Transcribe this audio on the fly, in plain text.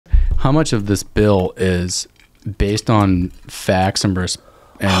How much of this bill is based on facts and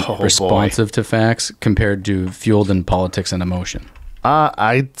responsive to facts compared to fueled in politics and emotion?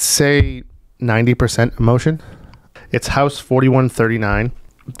 I'd say 90% emotion. It's House 4139.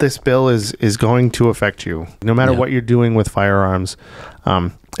 This bill is going to affect you. No matter what you're doing with firearms,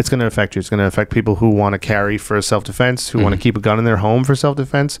 it's going to affect you. It's going to affect people who want to carry for self-defense, who want to keep a gun in their home for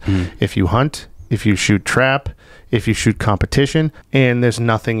self-defense. If you hunt, if you shoot trap, if you shoot competition, and there's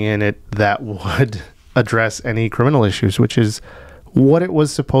nothing in it that would address any criminal issues, which is what it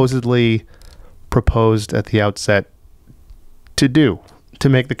was supposedly proposed at the outset to do, to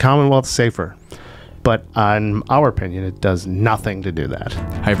make the Commonwealth safer. But in our opinion, it does nothing to do that.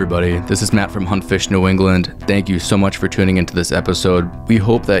 Hi everybody, this is Matt from Hunt Fish New England. Thank you so much for tuning into this episode. We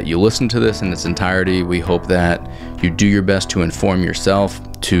hope that you listen to this in its entirety. We hope that you do your best to inform yourself,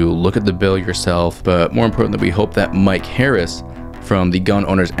 to look at the bill yourself, but more importantly, we hope that Mike Harris from the Gun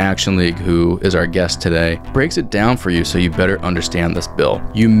Owners Action League, who is our guest today, breaks it down for you so you better understand this bill.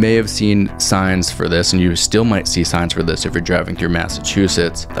 You may have seen signs for this, and you still might see signs for this if you're driving through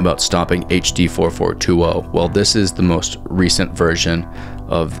Massachusetts about stopping HD 4420. Well, this is the most recent version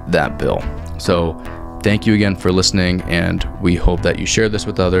of that bill. So thank you again for listening, and we hope that you share this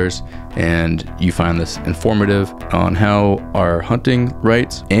with others and you find this informative on how our hunting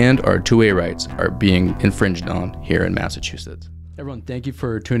rights and our 2A rights are being infringed on here in Massachusetts. Everyone, thank you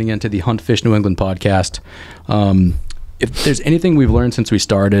for tuning in to the Hunt Fish New England podcast. If there's anything we've learned since we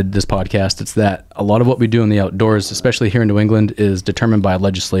started this podcast, it's that a lot of what we do in the outdoors, especially here in New England, is determined by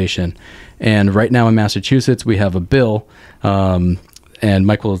legislation. And right now in Massachusetts, we have a bill, and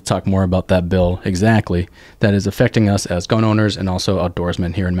Mike will talk more about that bill exactly, that is affecting us as gun owners and also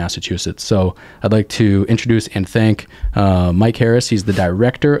outdoorsmen here in Massachusetts. So I'd like to introduce and thank Mike Harris. He's the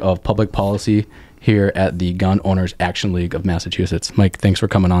Director of Public Policy here at the Gun Owners Action League of Massachusetts. Mike, thanks for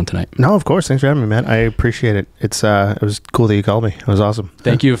coming on tonight. No, of course. Thanks for having me, Matt. I appreciate it. It was cool that you called me. It was awesome.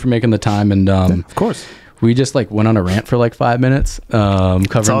 Thank you for making the time. And of course. We just went on a rant for 5 minutes,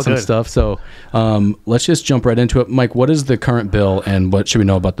 covering some stuff. So let's just jump right into it. Mike, what is the current bill and what should we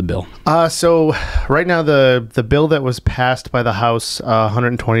know about the bill? So right now the bill that was passed by the House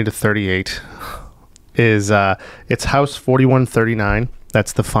 120 to 38 is it's House 4139.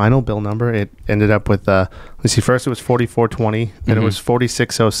 That's the final bill number. It ended up with, let's see, first it was 4420, then it was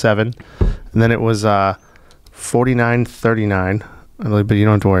 4607, and then it was 4939. But you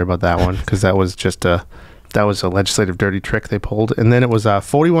don't have to worry about that one because that was a legislative dirty trick they pulled. And then it was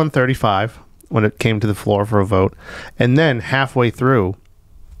 4135 when it came to the floor for a vote. And then halfway through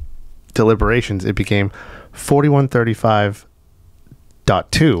deliberations, it became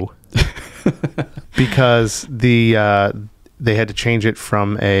 4135.2 because they had to change it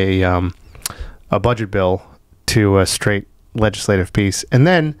from a budget bill to a straight legislative piece. And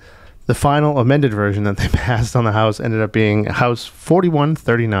then the final amended version that they passed on the House ended up being House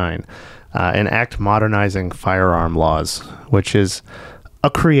 4139, an act modernizing firearm laws, which is a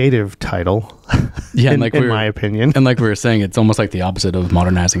creative title, in my opinion. And like we were saying, it's almost like the opposite of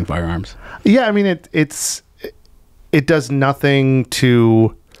modernizing firearms. Yeah, I mean, it does nothing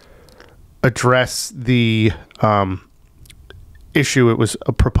to address the issue it was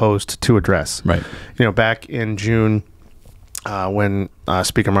proposed to address. Right. Back in June, when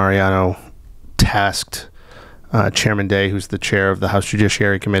Speaker Mariano tasked Chairman Day, who's the chair of the House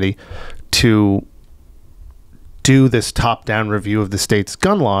Judiciary Committee, to do this top-down review of the state's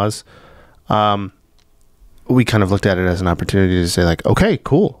gun laws, we kind of looked at it as an opportunity to say, okay,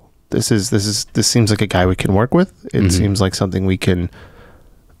 cool. This seems like a guy we can work with. It seems like something we can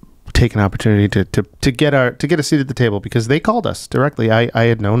take an opportunity to get a seat at the table, because they called us directly. I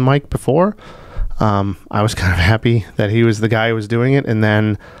had known Mike before. I was kind of happy that he was the guy who was doing it, and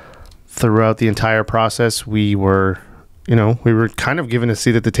then throughout the entire process, we were kind of given a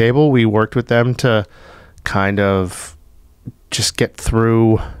seat at the table. We worked with them to kind of just get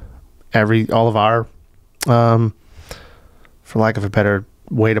through all of our, for lack of a better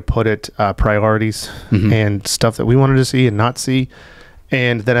way to put it, priorities and stuff that we wanted to see and not see.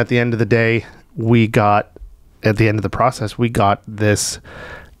 And then at the end of the day, at the end of the process, we got this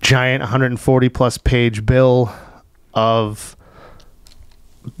giant 140 plus page bill that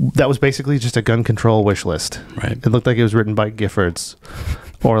was basically just a gun control wish list. Right. It looked like it was written by Giffords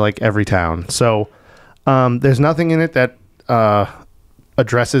or Everytown. So there's nothing in it that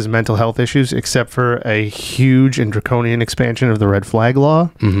addresses mental health issues except for a huge and draconian expansion of the red flag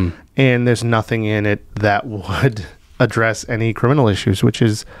law. And there's nothing in it that would address any criminal issues, which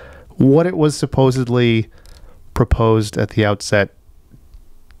is what it was supposedly proposed at the outset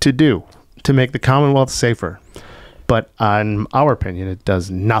to do, to make the Commonwealth safer. But in our opinion, it does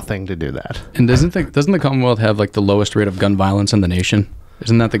nothing to do that. And doesn't the Commonwealth have like the lowest rate of gun violence in the nation?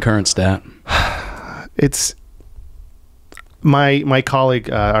 Isn't that the current stat? It's my colleague,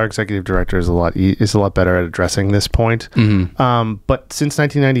 our executive director, is a lot better at addressing this point. But since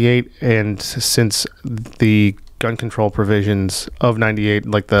 1998, and since the gun control provisions of 98,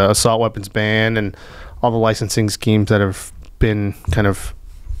 like the assault weapons ban and all the licensing schemes that have been kind of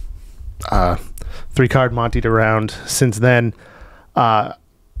three-card Monty'd around since then,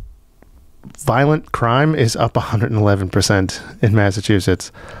 violent crime is up 111% in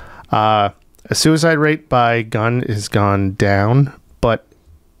Massachusetts. A suicide rate by gun has gone down, but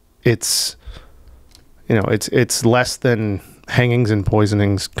it's less than hangings and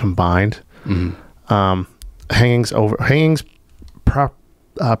poisonings combined. Purposeful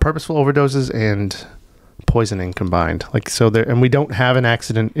overdoses and poisoning combined. And we don't have an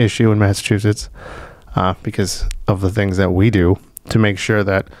accident issue in Massachusetts because of the things that we do to make sure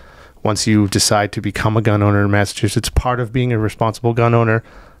that once you decide to become a gun owner in Massachusetts, part of being a responsible gun owner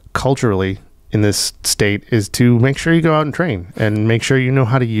culturally in this state is to make sure you go out and train and make sure you know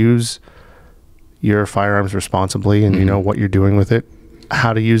how to use your firearms responsibly and you know what you're doing with it,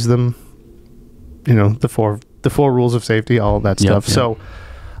 how to use them, the four rules of safety, all of that stuff. Yep. So,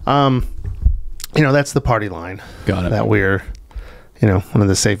 that's the party line. Got it. That we're, one of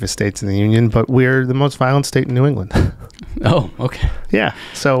the safest states in the union, but we're the most violent state in New England. Oh, okay. Yeah.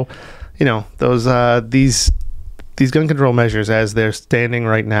 So, those these gun control measures as they're standing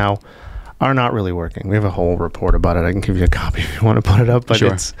right now are not really working. We have a whole report about it. I can give you a copy if you want to put it up, but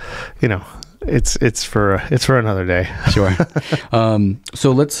sure. It's for another day. Sure.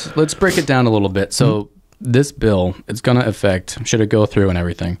 So let's break it down a little bit. So this bill, it's going to affect, should it go through and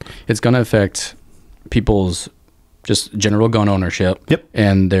everything, it's going to affect people's just general gun ownership. Yep.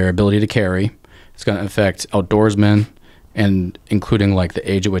 And their ability to carry. It's going to affect outdoorsmen, and including like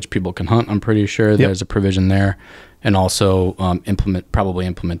the age at which people can hunt. I'm pretty sure there's a provision there, and also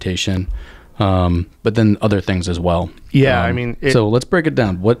implementation, but then other things as well. Yeah, so let's break it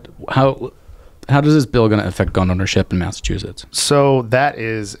down. How does this bill going to affect gun ownership in Massachusetts? So that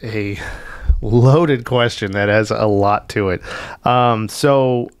is a loaded question that has a lot to it.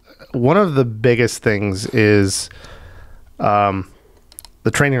 So one of the biggest things is the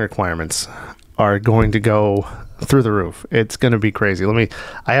training requirements are going to go through the roof. It's going to be crazy.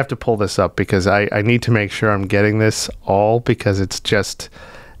 I have to pull this up because I need to make sure I'm getting this all, because it's just,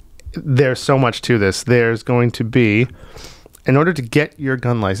 there's so much to this. There's going to be, in order to get your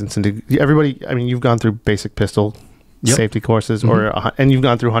gun license, and everybody, you've gone through basic pistol safety courses, and you've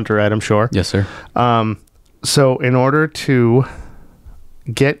gone through Hunter Ed, I'm sure. Yes, sir. So in order to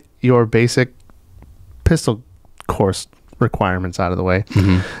get your basic pistol course requirements out of the way,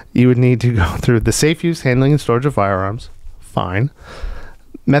 you would need to go through the safe use, handling, and storage of firearms. Fine.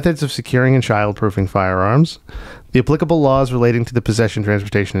 Methods of securing and child-proofing firearms. The applicable laws relating to the possession,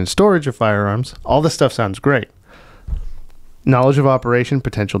 transportation, and storage of firearms. All this stuff sounds great. Knowledge of operation,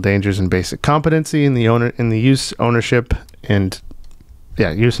 potential dangers, and basic competency in the use, ownership, and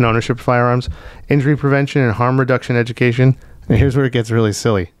use and ownership of firearms. Injury prevention and harm reduction education. And here's where it gets really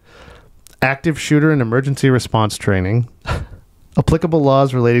silly. Active shooter and emergency response training, applicable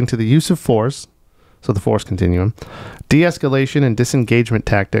laws relating to the use of force, so the force continuum, de-escalation and disengagement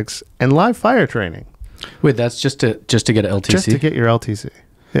tactics, and live fire training. Wait, that's just to get an LTC? Just to get your LTC.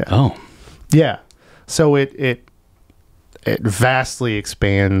 Yeah. Oh. Yeah. So it vastly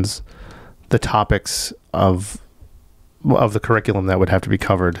expands the topics of the curriculum that would have to be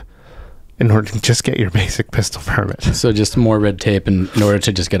covered in order to just get your basic pistol permit. So just more red tape in order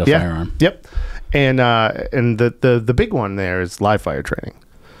to just get a firearm. Yep. And the big one there is live fire training.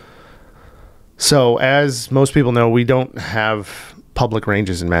 So as most people know, we don't have public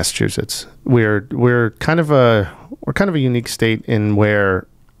ranges in Massachusetts. We're kind of a unique state in where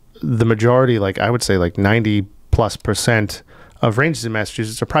the majority, I would say 90+% of ranges in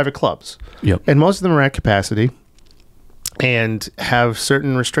Massachusetts are private clubs. Yep. And most of them are at capacity and have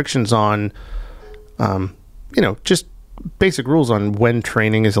certain restrictions on, just basic rules on when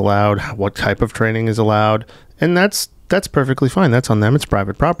training is allowed, what type of training is allowed. And that's perfectly fine. That's on them. It's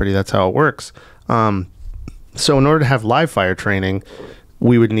private property. That's how it works. So in order to have live fire training,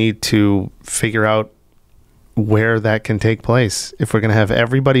 we would need to figure out where that can take place. If we're going to have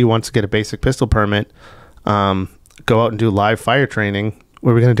everybody who wants to get a basic pistol permit go out and do live fire training,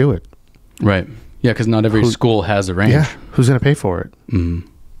 where are we going to do it? Right. Yeah, because not every school has a range. Yeah. Who's going to pay for it?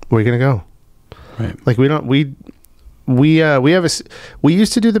 Where are you going to go? Right. we have we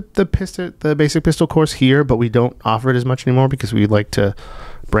used to do the basic pistol course here, but we don't offer it as much anymore because we like to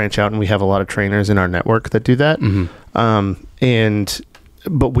branch out, and we have a lot of trainers in our network that do that.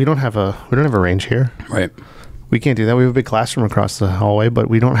 But we don't have a range here. Right. We can't do that. We have a big classroom across the hallway, but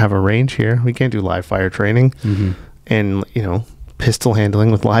we don't have a range here. We can't do live fire training, and pistol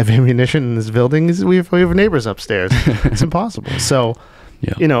handling with live ammunition in this building we have neighbors upstairs. It's impossible. So.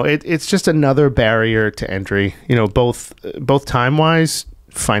 Yeah. It's just another barrier to entry, both time-wise,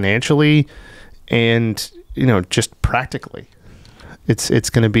 financially, and, just practically. It's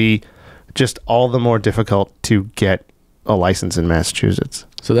going to be just all the more difficult to get a license in Massachusetts.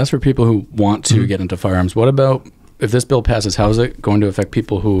 So that's for people who want to get into firearms. What about if this bill passes? How is it going to affect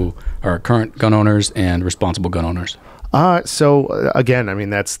people who are current gun owners and responsible gun owners? So again, I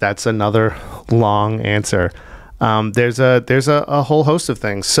mean, that's another long answer. There's a whole host of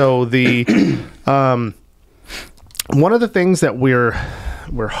things. So the one of the things that we're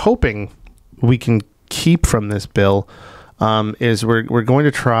hoping we can keep from this bill is we're going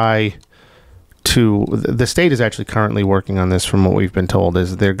to try to. The state is actually currently working on this. From what we've been told,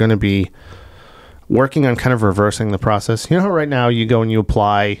 is they're going to be working on kind of reversing the process. How right now you go and you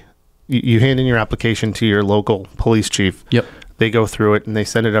apply, you hand in your application to your local police chief. Yep. They go through it and they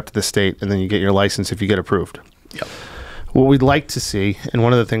send it up to the state, and then you get your license if you get approved. Yep. What we'd like to see, and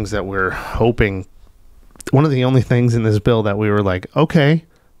one of the things that we're hoping, one of the only things in this bill that we were like, okay,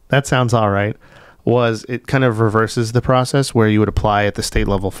 that sounds all right, was it kind of reverses the process where you would apply at the state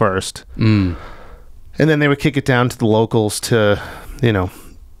level first. And then they would kick it down to the locals to,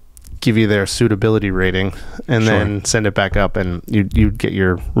 give you their suitability rating and then send it back up, and you'd get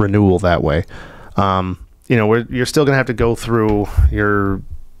your renewal that way. You're still going to have to go through your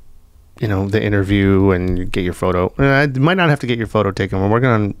the interview and get your photo. You might not have to get your photo taken. We're working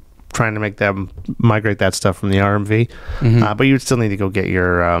on trying to make them migrate that stuff from the RMV. But you would still need to go get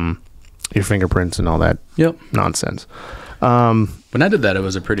your fingerprints and all that nonsense. When I did that, it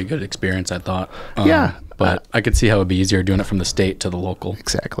was a pretty good experience, I thought. But I could see how it would be easier doing it from the state to the local.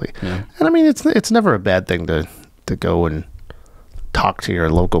 Exactly. Yeah. And I mean, it's never a bad thing to go and talk to your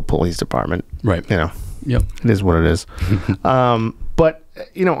local police department. Right. Yep. It is what it is. But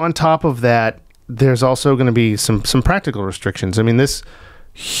on top of that, there's also going to be some practical restrictions. I mean, this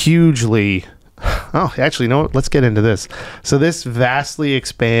hugely. Oh, actually, no. Let's get into this. So this vastly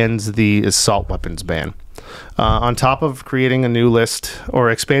expands the assault weapons ban. On top of creating a new list or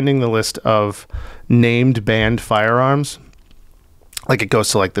expanding the list of named banned firearms, like it goes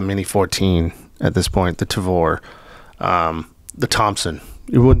to like the Mini 14 at this point, the Tavor, the Thompson.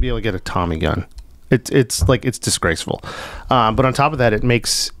 You wouldn't be able to get a Tommy gun. It's disgraceful. But on top of that, it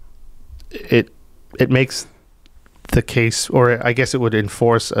makes the case, or I guess it would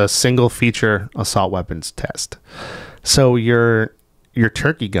enforce a single feature assault weapons test. So your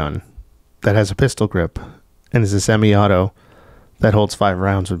turkey gun that has a pistol grip and is a semi-auto that holds 5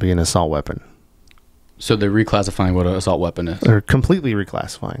 rounds would be an assault weapon. So they're reclassifying what an assault weapon is. They're completely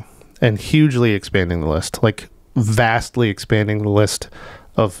reclassifying and hugely expanding the list, like vastly expanding the list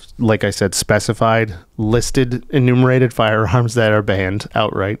of, like I said, specified, listed, enumerated firearms that are banned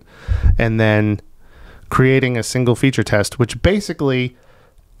outright, and then creating a single feature test, which basically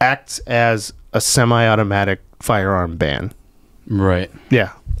acts as a semi-automatic firearm ban. Right.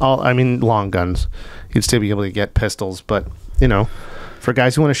 Yeah. Long guns. You'd still be able to get pistols, but, for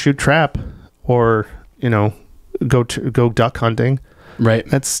guys who want to shoot trap or, go duck hunting. Right.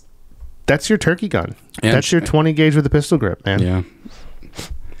 That's your turkey gun. And that's your 20 gauge with a pistol grip, man. Yeah.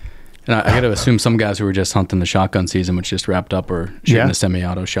 And I got to assume some guys who were just hunting the shotgun season, which just wrapped up, or shooting a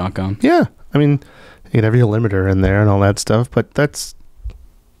semi-auto shotgun. Yeah. I mean, you could have your limiter in there and all that stuff, but that's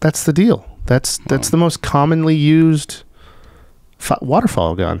the deal. That's the most commonly used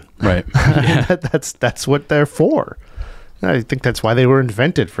waterfowl gun. Right. Yeah. That's what they're for. I think that's why they were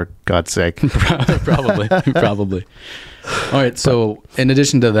invented, for God's sake. Probably. All right. So in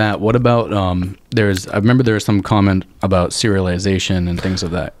addition to that, what about I remember there was some comment about serialization and things of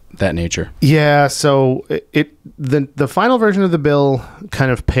that nature. Yeah. So the final version of the bill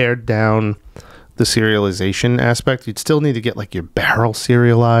kind of pared down the serialization aspect. You'd still need to get like your barrel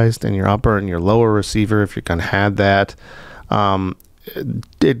serialized and your upper and your lower receiver if you're going to have that.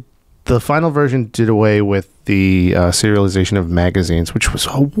 The final version did away with the serialization of magazines, which was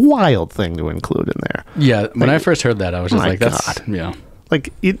a wild thing to include in there. Yeah, when I first heard that, I was just like, "That's God." Yeah."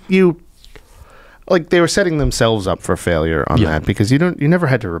 Like they were setting themselves up for failure on that, because you never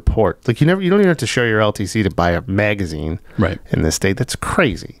had to report. Like you don't even have to show your LTC to buy a magazine. Right. In this state, that's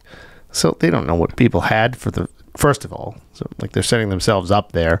crazy. So they don't know what people had first of all. So like they're setting themselves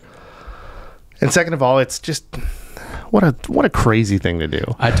up there, and second of all, it's just. what a crazy thing to do.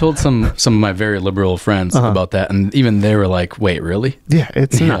 I told some of my very liberal friends about that, and even they were like, "Wait, really?" Yeah,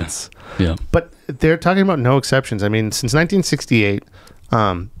 it's nuts. Yeah. But they're talking about no exceptions. I mean, since 1968,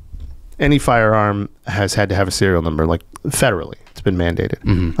 any firearm has had to have a serial number, like federally. It's been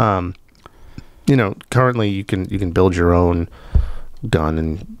mandated. You know, currently you can build your own gun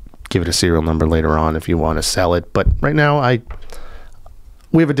and give it a serial number later on if you want to sell it. But right now,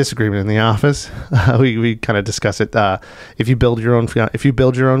 we have a disagreement in the office. We kind of discuss it. If you build your own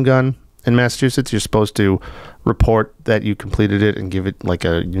gun in Massachusetts, you're supposed to report that you completed it and give it like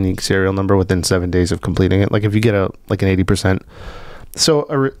a unique serial number within 7 days of completing it. Like if you get an 80%.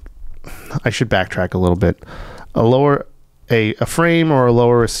 So I should backtrack a little bit. A frame or a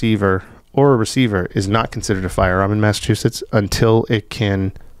lower receiver or a receiver is not considered a firearm in Massachusetts until it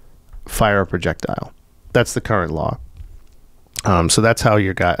can fire a projectile. That's the current law. So that's how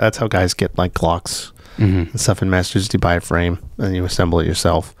guys get like Glocks and stuff in Massachusetts. You buy a frame and you assemble it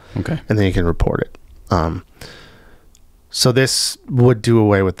yourself. Okay. And then you can report it. So this would do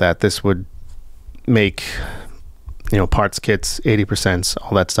away with that. This would make, parts kits, 80%,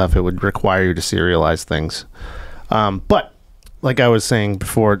 all that stuff. It would require you to serialize things. But like I was saying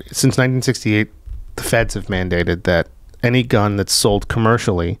before, since 1968, the feds have mandated that any gun that's sold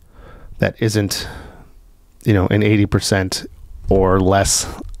commercially that isn't, an 80% or less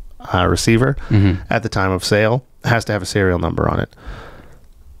receiver at the time of sale has to have a serial number on it.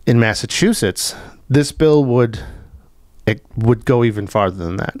 In Massachusetts, this bill would go even farther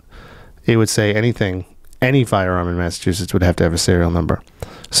than that. It would say any firearm in Massachusetts would have to have a serial number.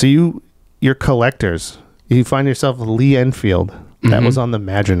 So your collectors, you find yourself a Lee Enfield that was on the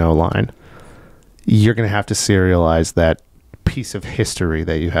Maginot Line, you're going to have to serialize that piece of history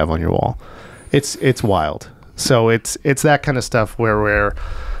that you have on your wall. It's wild. So it's that kind of stuff where we're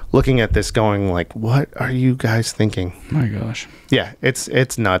looking at this going like, what are you guys thinking? My gosh. Yeah,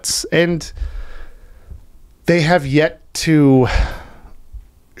 it's nuts. And they have yet to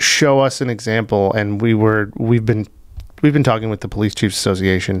show us an example, and we've been talking with the Police Chiefs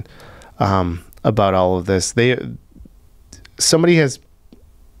Association about all of this. Somebody has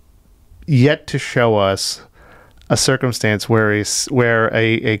yet to show us a circumstance where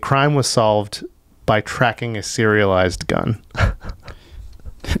a crime was solved by tracking a serialized gun.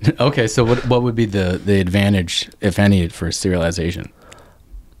 Okay, so what would be the advantage, if any, for serialization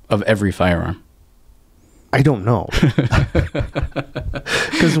of every firearm? I don't know.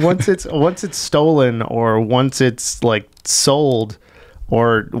 Because once it's stolen, or once it's like sold,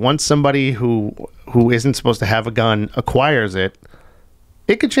 or once somebody who isn't supposed to have a gun acquires it,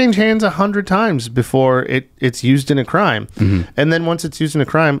 it could change hands 100 times before it's used in a crime. And then once it's used in a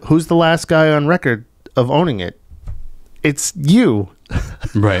crime, who's the last guy on record of owning it? It's you.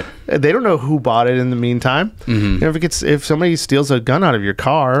 Right. They don't know who bought it in the meantime. If somebody steals a gun out of your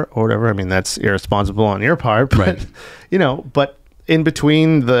car or whatever, I mean, that's irresponsible on your part. But, right. But in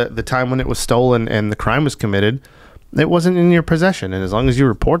between the time when it was stolen and the crime was committed, it wasn't in your possession. And as long as you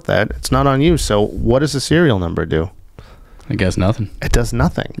report that, it's not on you. So what does a serial number do? I guess nothing. It does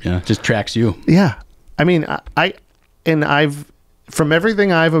nothing. Yeah, it just tracks you. Yeah. I mean, I've from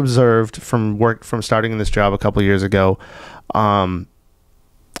everything I've observed from starting in this job a couple of years ago,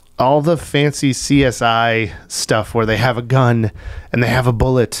 all the fancy CSI stuff where they have a gun and they have a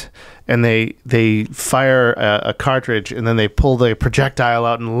bullet and they fire a cartridge and then they pull the projectile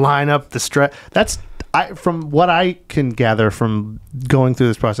out and line up the strap. From what I can gather from going through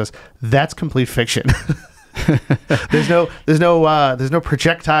this process, that's complete fiction. There's no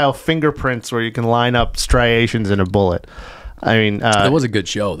projectile fingerprints where you can line up striations in a bullet. I mean, it was a good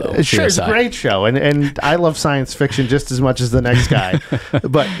show, though. Sure, it's a great show, and I love science fiction just as much as the next guy.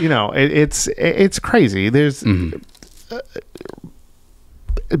 But it's crazy. There's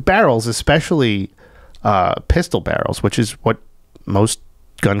barrels, especially pistol barrels, which is what most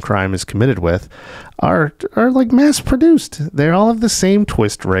gun crime is committed with, are like mass produced. They all have the same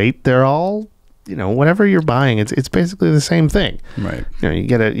twist rate. They're all, whatever you're buying, it's basically the same thing. Right.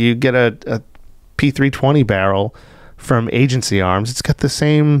 You get a P320 barrel from Agency Arms. It's got the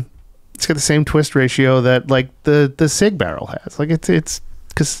same twist ratio that like the SIG barrel has. Like it's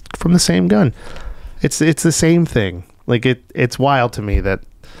because from the same gun. It's the same thing. Like it's wild to me that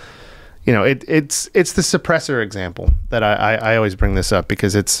it's the suppressor example that I always bring this up,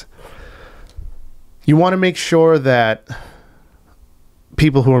 because you want to make sure that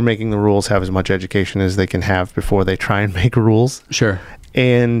people who are making the rules have as much education as they can have before they try and make rules. Sure.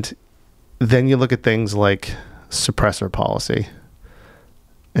 And then you look at things like suppressor policy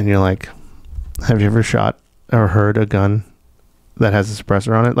and you're like, have you ever shot or heard a gun that has a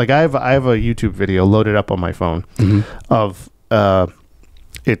suppressor on it. Like I have a YouTube video loaded up on my phone of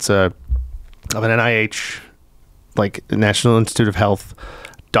it's of an NIH, like National Institute of Health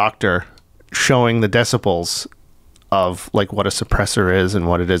doctor showing the decibels of like what a suppressor is and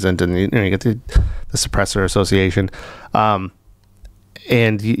what it isn't, and you get the suppressor association,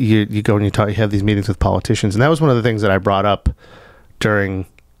 and you go and you have these meetings with politicians, and that was one of the things that I brought up during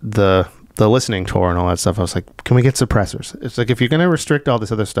the listening tour and all that stuff. I was like, can we get suppressors? It's like, if you're going to restrict all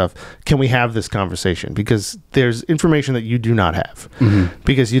this other stuff, can we have this conversation? Because there's information that you do not have,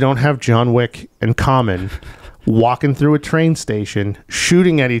 because you don't have John Wick and Common walking through a train station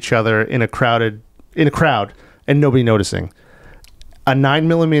shooting at each other in a crowd and nobody noticing. A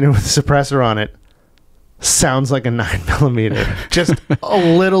 9mm with a suppressor on it sounds like a 9mm, just a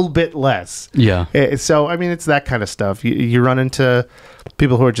little bit less. Yeah. So I mean, it's that kind of stuff. You run into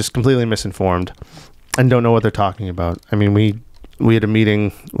people who are just completely misinformed and don't know what they're talking about. I mean, we had a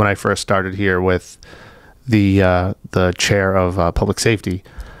meeting when I first started here with the chair of public safety,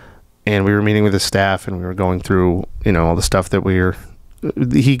 and we were meeting with his staff, and we were going through all the stuff that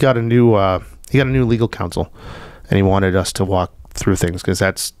he got a new legal counsel, and he wanted us to walk through things, because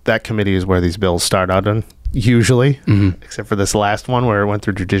that committee is where these bills start out on usually, except for this last one where it went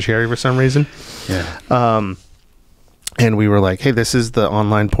through judiciary for some reason. Yeah. And we were like, hey, this is the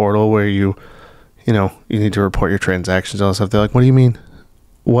online portal where you need to report your transactions and all that stuff. They're like, what do you mean?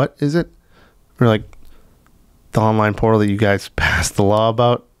 What is it? We're like, the online portal that you guys passed the law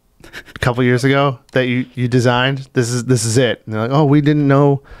about a couple years ago that you designed. This is it. And they're like, oh, we didn't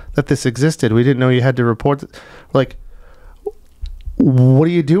know that this existed. We didn't know you had to report. Like, what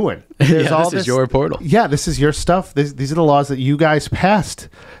are you doing? There's this is your portal. Yeah, this is your stuff. These are the laws that you guys passed.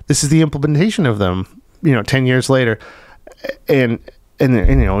 This is the implementation of them, 10 years later. And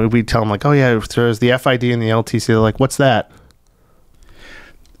we tell them like, oh yeah, there's the FID and the LTC. They're like, what's that?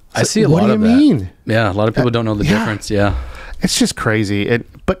 I see a lot of that. What do you mean? Yeah, a lot of people don't know the difference. Yeah. It's just crazy.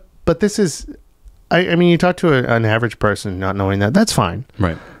 But this is, I mean, you talk to an average person not knowing that, that's fine.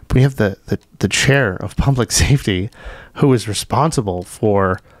 Right. But we have the chair of public safety who is responsible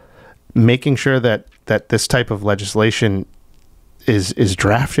for making sure that this type of legislation is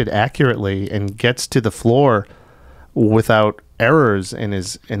drafted accurately and gets to the floor without errors and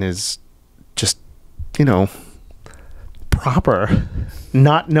is just, proper,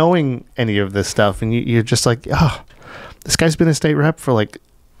 not knowing any of this stuff. And you're just like, oh, this guy's been a state rep for like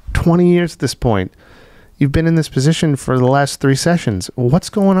 20 years at this point. You've been in this position for the last 3 sessions. What's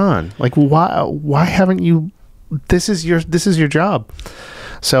going on? Like, why haven't you? This is your job.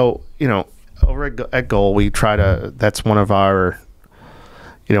 So, over at Goal, we try to, that's one of our,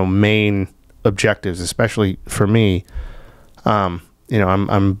 main objectives, especially for me. I'm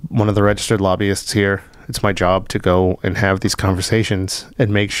one of the registered lobbyists here. It's my job to go and have these conversations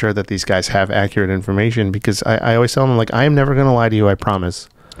and make sure that these guys have accurate information, because I always tell them, like, I am never going to lie to you. I promise.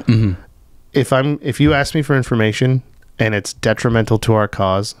 If you ask me for information and it's detrimental to our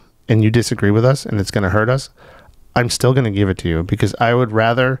cause and you disagree with us and it's going to hurt us, I'm still going to give it to you, because I would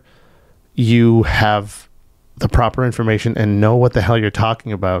rather you have the proper information and know what the hell you're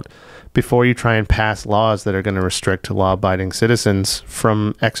talking about before you try and pass laws that are going to restrict law-abiding citizens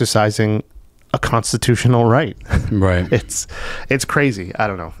from exercising a constitutional right. Right. It's crazy. I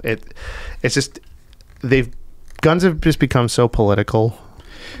don't know. It's just guns have just become so political.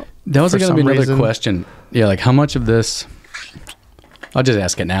 That was going to be another question. Yeah, like how much of this, I'll just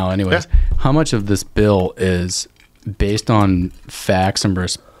ask it now anyways. Yeah. How much of this bill is based on facts and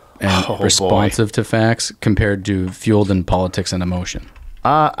responsive to facts compared to fueled in politics and emotion?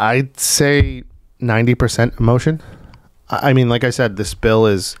 I'd say 90% emotion. I mean, like I said, this bill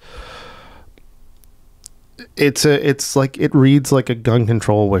is, it's like, it reads like a gun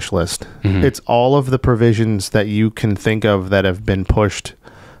control wish list. It's all of the provisions that you can think of that have been pushed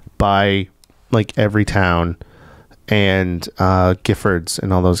by like every town and Giffords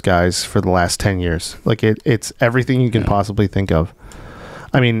and all those guys for the last 10 years. Like it's everything you can possibly think of.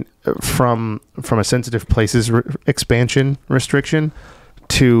 I mean, from a sensitive places expansion restriction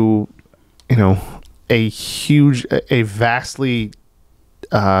to, a vastly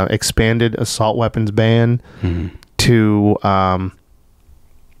expanded assault weapons ban to,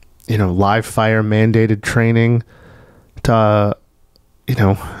 live fire mandated training to,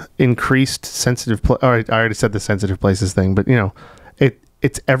 increased sensitive. I already said the sensitive places thing, but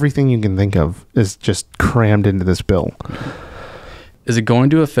it's everything you can think of is just crammed into this bill. Is it going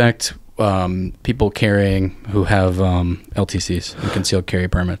to affect people carrying who have LTCs and concealed carry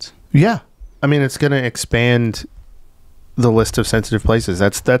permits? Yeah. I mean, it's going to expand the list of sensitive places.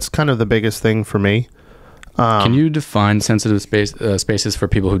 That's kind of the biggest thing for me. Can you define sensitive spaces for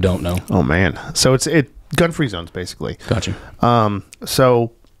people who don't know? Oh man, so it's gun-free zones basically. Gotcha.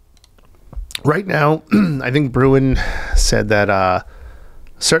 So right now, I think Bruin said that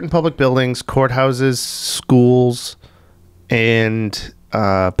certain public buildings, courthouses, schools, and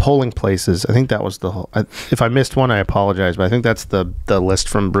polling places. I think that was the whole. If I missed one, I apologize, but I think that's the list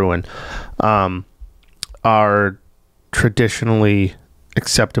from Bruin. Are traditionally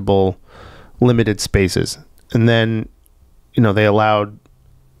acceptable limited spaces, and then they allowed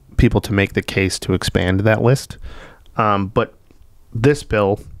people to make the case to expand that list. But this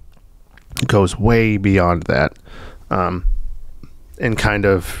bill goes way beyond that, and kind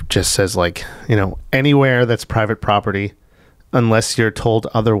of just says like anywhere that's private property, unless you're told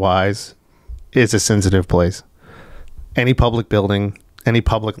otherwise, is a sensitive place. Any public building, any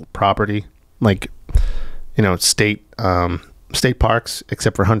public property, like state parks,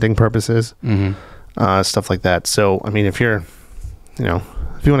 except for hunting purposes, stuff like that. So I mean, if you're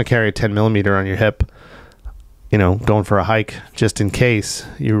if you want to carry a 10 millimeter on your hip, going for a hike just in case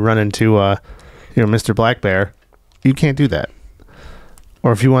you run into Mr. Black Bear, you can't do that.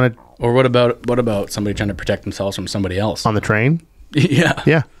 Or if you want to, or what about somebody trying to protect themselves from somebody else on the train?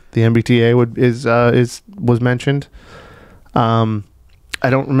 Yeah, the MBTA was mentioned. I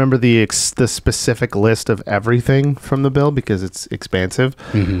don't remember the specific list of everything from the bill because it's expansive.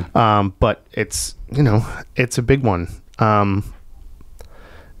 But it's it's a big one.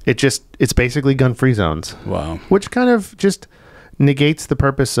 It's basically gun-free zones. Wow. Which kind of just negates the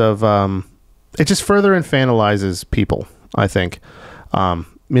purpose of it. Just further infantilizes people, I think.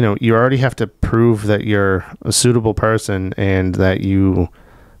 You already have to prove that you're a suitable person and that you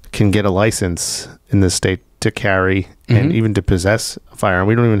can get a license in this state to carry and even to possess a firearm.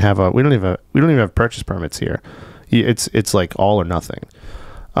 We don't even have purchase permits here. It's like all or nothing.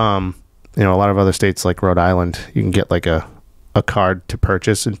 A lot of other states like Rhode Island, you can get like a card to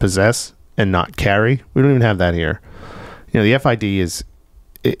purchase and possess and not carry. We don't even have that here. The FID is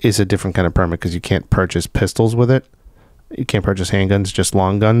a different kind of permit because you can't purchase pistols with it. You can't purchase handguns, just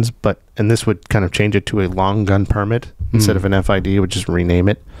long guns. And this would kind of change it to a long gun permit instead of an FID. It would just rename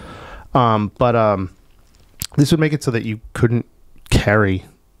it. This would make it so that you couldn't carry,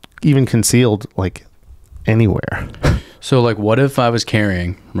 even concealed, like anywhere. So, like, what if I was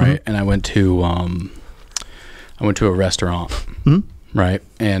carrying, right, and I went to a restaurant, right,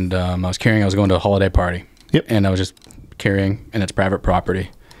 and I was going to a holiday party, and I was just carrying, and it's private property,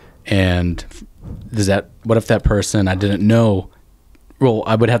 and what if that person I didn't know? Well,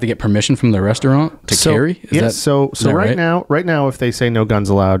 I would have to get permission from the restaurant to carry. So right now, if they say no guns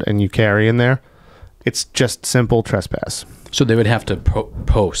allowed and you carry in there, it's just simple trespass. So they would have to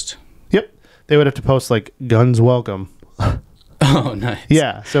post. Yep, they would have to post like guns welcome. Oh, nice.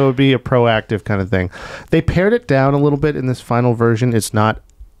 Yeah, so it would be a proactive kind of thing. They pared it down a little bit in this final version. It's not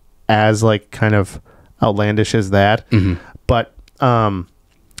as like kind of outlandish as that, but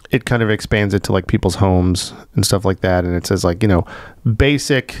it kind of expands it to like people's homes and stuff like that. And it says like,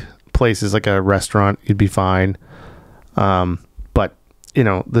 basic places like a restaurant, you'd be fine. But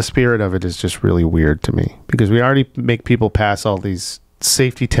the spirit of it is just really weird to me because we already make people pass all these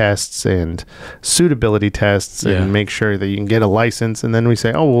safety tests and suitability tests and make sure that you can get a license. And then we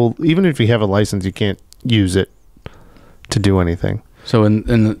say, oh, well, even if you have a license, you can't use it to do anything. So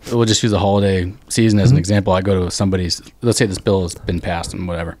we'll just use the holiday season as an example. I go to somebody's, let's say this bill has been passed and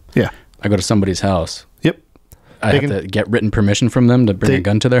whatever. Yeah. I go to somebody's house. Yep. I have to get written permission from them to bring a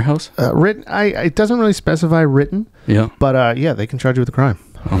gun to their house? Written. It doesn't really specify written. Yeah. But they can charge you with a crime.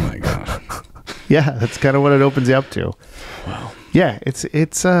 Oh my God. Yeah, that's kind of what it opens you up to. Wow. Yeah,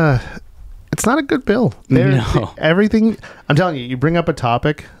 it's not a good bill. No. Everything, I'm telling you, you bring up a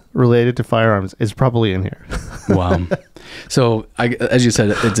topic related to firearms is probably in here. Wow. So, as you said,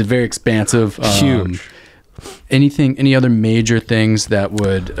 it's a very expansive. Huge. Any other major things that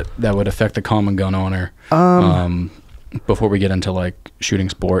would affect the common gun owner before we get into like shooting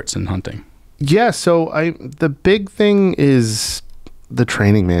sports and hunting? Yeah, so the big thing is the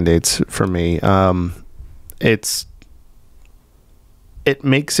training mandates for me. It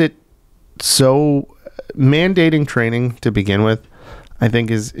makes it so mandating training to begin with, I think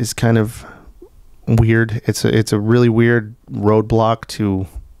is kind of weird. It's a really weird roadblock to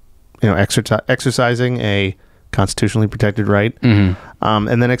exercising a constitutionally protected right, and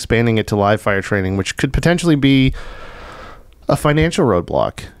then expanding it to live fire training, which could potentially be a financial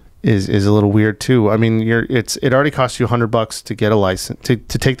roadblock, is a little weird too. I mean, it already costs you $100 to get a license to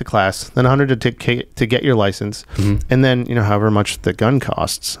take the class, then $100 to get your license, and then however much the gun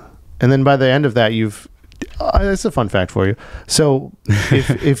costs, and then by the end of that you've That's a fun fact for you. So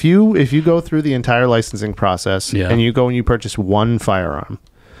if you go through the entire licensing process Yeah. and you go and you purchase one firearm,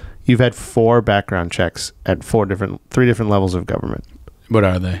 you've had 4 background checks at 3 different levels of government. What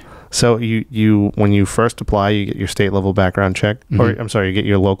are they? So you when you first apply, you get your state level background check, or I'm sorry, you get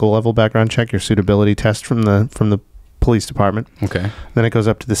your local level background check, your suitability test from the police department. Okay. Then it goes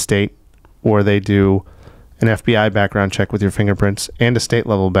up to the state, where they do an FBI background check with your fingerprints and a state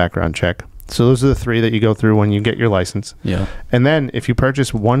level background check. So those are the 3 that you go through when you get your license. Yeah. And then if you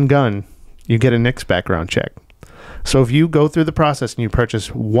purchase one gun, you get a NICS background check. So if you go through the process and you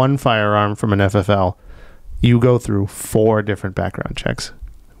purchase one firearm from an FFL, you go through 4 different background checks.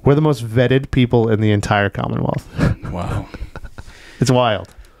 We're the most vetted people in the entire Commonwealth. Wow. It's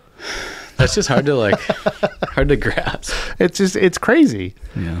wild. That's just hard to grasp. It's crazy.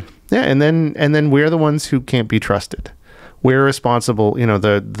 Yeah. Yeah, and then we're the ones who can't be trusted. We're responsible,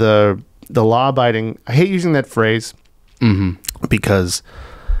 the law abiding. I hate using that phrase because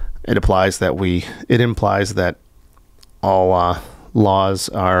it implies that all laws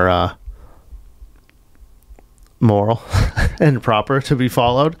are moral and proper to be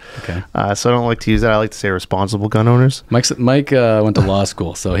followed. Okay. So I don't like to use that. I like to say responsible gun owners. Mike went to law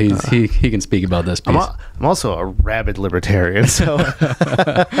school, so he can speak about this piece. I'm also a rabid libertarian, so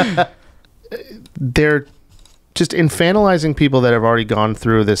they're just infantilizing people that have already gone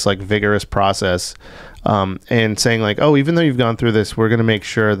through this like vigorous process, and saying like, oh, even though you've gone through this, we're going to make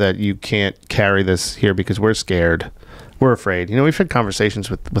sure that you can't carry this here because we're scared, we're afraid. We've had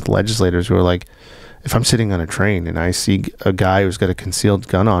conversations with legislators who are like, if I'm sitting on a train and I see a guy who's got a concealed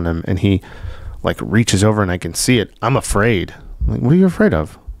gun on him and he like reaches over and I can see it, I'm afraid. I'm like, what are you afraid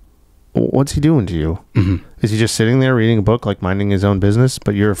of? What's he doing to you? Is he just sitting there reading a book, like minding his own business,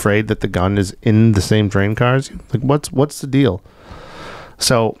 but you're afraid that the gun is in the same train cars? Like, what's the deal?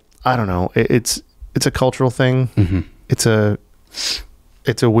 So I don't know. It's a cultural thing. It's a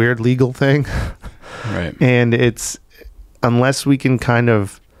weird legal thing. Right. And it's, unless we can kind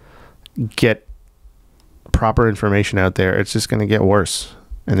of get proper information out there, it's just going to get worse.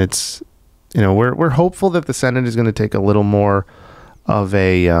 And it's, we're hopeful that the Senate is going to take a little more of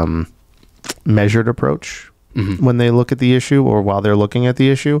a measured approach when they look at the issue, or while they're looking at the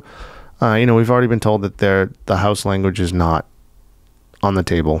issue. We've already been told that the House language is not on the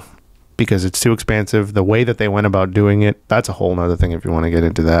table because it's too expansive. The way that they went about doing it, that's a whole nother thing if you want to get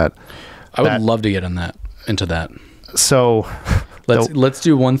into that. I would love to get into that. So let's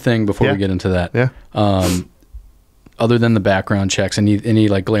do one thing before we get into that. Yeah. Other than the background checks, any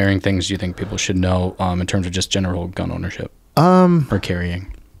like glaring things you think people should know in terms of just general gun ownership or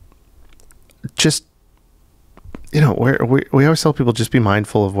carrying? Just, we always tell people, just be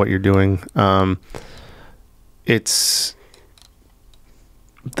mindful of what you're doing. This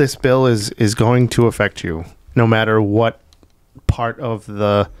bill is going to affect you no matter what part of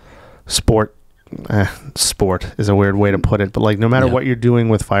the sport is a weird way to put it, but like no matter what you're doing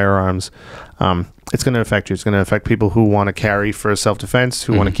with firearms, it's going to affect you. It's going to affect people who want to carry for self-defense,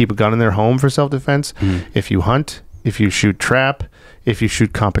 who want to keep a gun in their home for self-defense. If you hunt, if you shoot trap, if you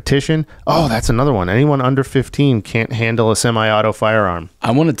shoot competition. Oh, that's another one. Anyone under 15 can't handle a semi-auto firearm.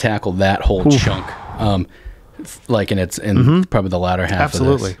 I want to tackle that whole chunk. And it's in probably the latter half.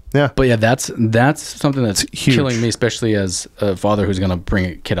 Absolutely. Of this. Yeah. But yeah, that's something that's huge. Killing me, especially as a father who's going to bring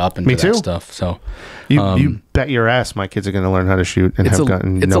a kid up into that stuff. So you bet your ass my kids are going to learn how to shoot and have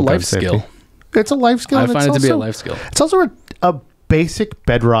gotten it's a life skill. It's a life skill. I find it to be a life skill. It's also a basic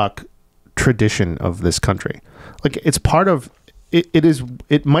bedrock tradition of this country. Like, it's part of it.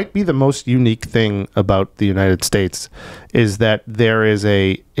 It might be the most unique thing about the United States is that there is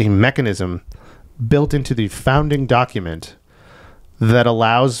a mechanism built into the founding document that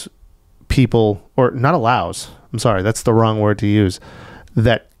allows people, or not allows, I'm sorry, that's the wrong word to use,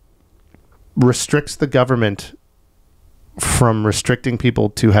 that restricts the government from restricting people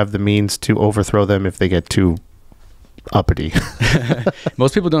to have the means to overthrow them if they get too uppity.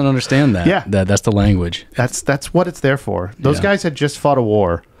 Most people don't understand that. Yeah. That's the language. That's what it's there for. Those guys had just fought a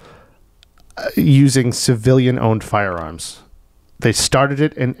war using civilian-owned firearms. They started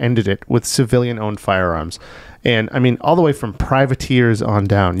it and ended it with civilian-owned firearms. And I mean, all the way from privateers on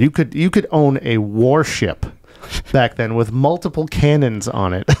down. You could own a warship back then with multiple cannons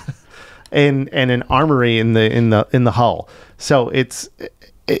on it, and an armory in the hull. So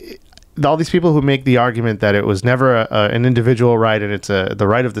all these people who make the argument that it was never an individual right and it's the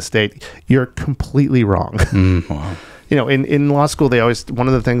right of the state, you're completely wrong. Wow. In law school, one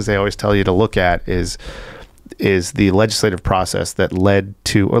of the things they always tell you to look at is the legislative process that led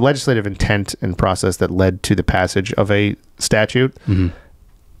to, or legislative intent and process that led to the passage of a statute.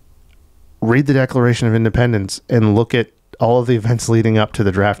 read the Declaration of Independence and look at all of the events leading up to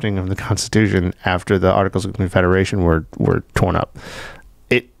the drafting of the Constitution after the Articles of Confederation were torn up.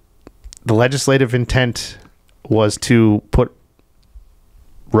 The legislative intent was to put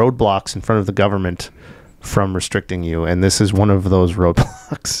roadblocks in front of the government from restricting you, and this is one of those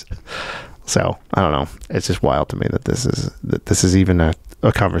roadblocks. So I don't know. It's just wild to me that this is even a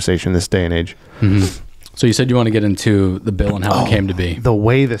conversation this day and age. Mm-hmm. So you said you want to get into the bill and how it came to be. The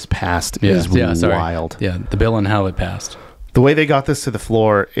way this passed is wild. Yeah, the bill and how it passed. The way they got this to the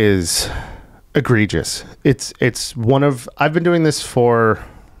floor is egregious. It's one of, I've been doing this for,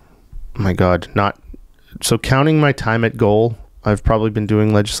 oh my God, counting my time at Goal, I've probably been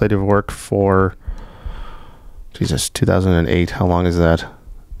doing legislative work for, 2008. How long is that?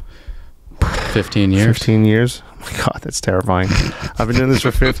 15 years. 15 years? Oh my God, that's terrifying. I've been doing this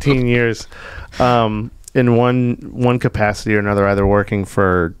for 15 years. In one capacity or another, either working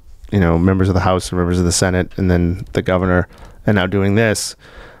for, members of the House or members of the Senate, and then the governor, and now doing this.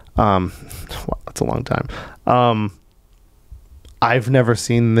 Wow, that's a long time. I've never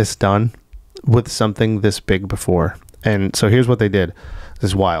seen this done with something this big before. And so here's what they did. This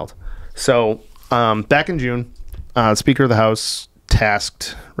is wild. So back in June, Speaker of the House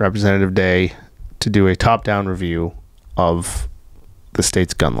tasked Representative Day to do a top-down review of the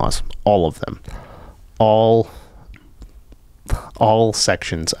state's gun laws. All of them. All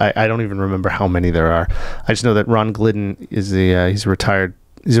sections. I don't even remember how many there are. I just know that Ron Glidden is he's a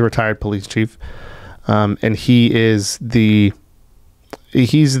retired police chief, and he is the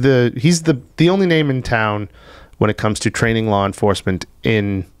only name in town when it comes to training law enforcement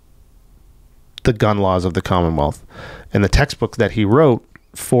in the gun laws of the Commonwealth. And the textbook that he wrote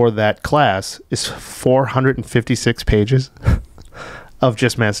for that class is 456 pages of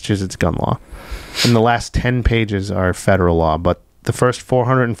just Massachusetts gun law. And the last 10 pages are federal law, but the first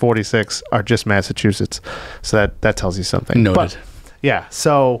 446 are just Massachusetts. So that tells you something. Noted. But, yeah,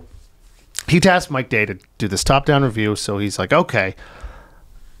 so he tasked Mike Day to do this top-down review, so he's like, okay.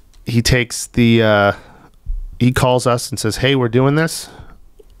 He takes he calls us and says, hey, we're doing this.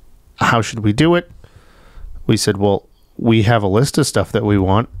 How should we do it? We said, well, we have a list of stuff that we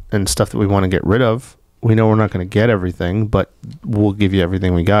want and stuff that we want to get rid of. We know we're not going to get everything, but we'll give you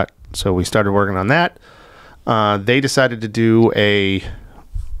everything we got. So we started working on that. They decided to do an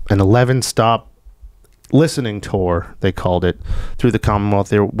 11-stop listening tour, they called it, through the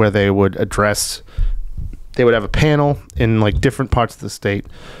Commonwealth, where they would have a panel in like different parts of the state.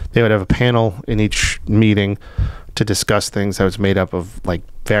 They would have a panel in each meeting to discuss things that was made up of like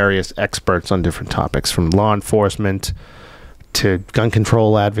various experts on different topics, from law enforcement to gun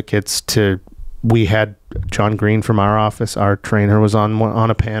control advocates to, we had John Green from our office, our trainer, was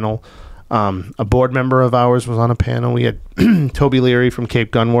on a panel. A board member of ours was on a panel. We had Toby Leary from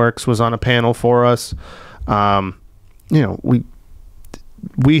Cape Gun Works was on a panel for us.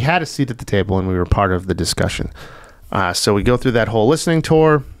 We had a seat at the table and we were part of the discussion. So we go through that whole listening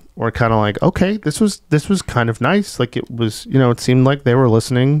tour. We're kind of like, okay, this was kind of nice. Like it was, it seemed like they were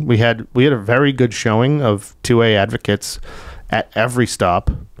listening. We had a very good showing of 2A advocates at every stop.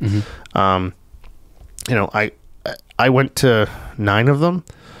 Mm-hmm. I went to 9 of them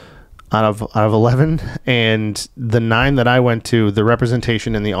out of 11, and the 9 that I went to, the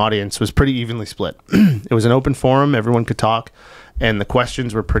representation in the audience was pretty evenly split. It was an open forum, everyone could talk, and the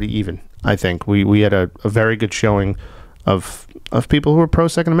questions were pretty even. I think we had a very good showing of people who were pro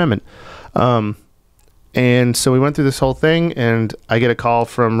Second Amendment. And so we went through this whole thing, and I get a call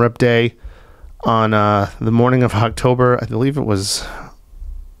from Rep Day on the morning of October, I believe it was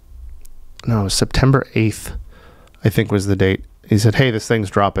September 8th, I think was the date. He said, hey, this thing's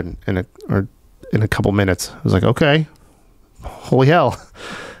dropping in a couple minutes. I was like, okay, holy hell.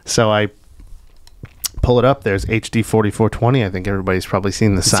 So I pull it up. There's HD 4420. I think everybody's probably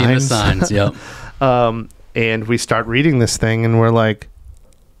seen the signs. Seen the signs, yep. And we start reading this thing, and we're like,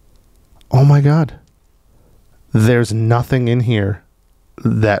 oh my God, there's nothing in here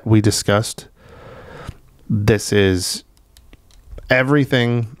that we discussed. This is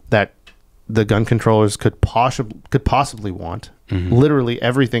everything that the gun controllers could possibly want. Mm-hmm. Literally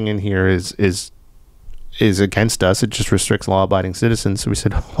everything in here is against us. It just restricts law-abiding citizens. So we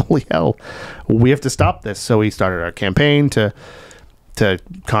said, holy hell, we have to stop this. So we started our campaign to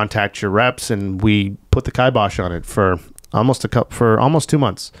contact your reps, and we put the kibosh on it for almost 2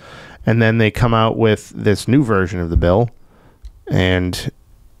 months. And then they come out with this new version of the bill, and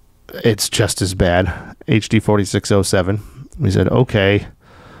it's just as bad. HD 4607. We said, okay,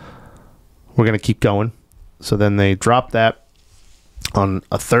 we're going to keep going. So then they dropped that on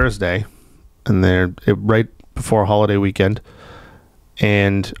a Thursday, and they're right before holiday weekend.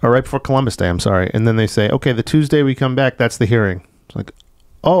 or right before Columbus Day, I'm sorry. And then they say, okay, the Tuesday we come back, that's the hearing. It's like,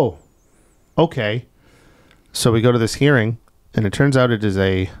 oh, okay. So we go to this hearing, and it turns out it is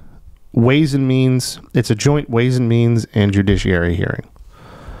a Ways and Means. It's a joint Ways and Means and Judiciary hearing.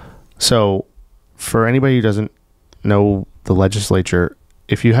 So for anybody who doesn't know the legislature,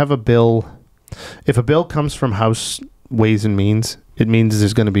 if you have a bill comes from House Ways and Means, it means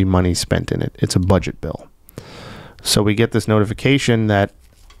there's going to be money spent in it. It's a budget bill. So we get this notification that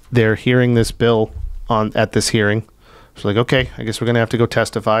they're hearing this bill at this hearing. It's like, okay, I guess we're going to have to go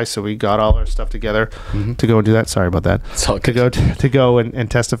testify. So we got all our stuff together to go and do that. Sorry about that. To go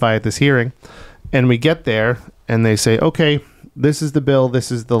and testify at this hearing. And we get there and they say, okay, this is the bill.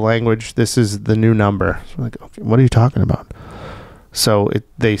 This is the language. This is the new number. So we're like, okay, what are you talking about? So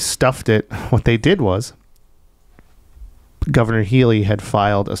they stuffed it. What they did was Governor Healy had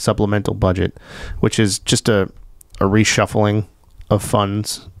filed a supplemental budget, which is just a reshuffling of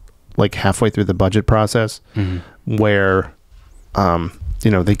funds like halfway through the budget process where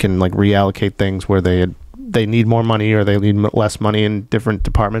they can like reallocate things where they need more money or they need less money in different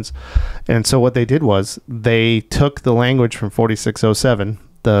departments. And so what they did was they took the language from 4607,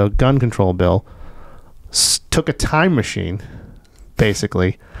 the gun control bill, took a time machine,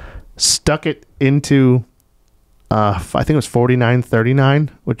 basically, stuck it into I think it was 4939,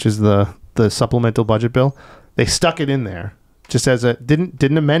 which is the supplemental budget bill. They stuck it in there just as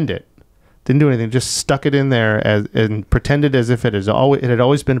didn't amend it, didn't do anything, just stuck it in there and pretended as if it had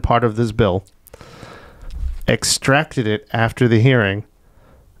always been part of this bill, extracted it after the hearing,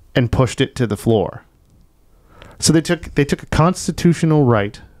 and pushed it to the floor. So they took a constitutional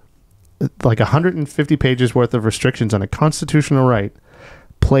right, like 150 pages worth of restrictions on a constitutional right,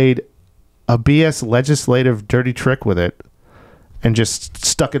 played a BS legislative dirty trick with it, and just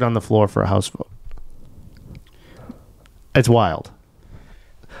stuck it on the floor for a House vote. It's wild.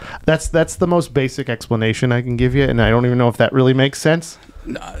 That's the most basic explanation I can give you, and I don't even know if that really makes sense.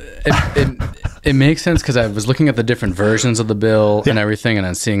 It makes sense because I was looking at the different versions of the bill and everything, and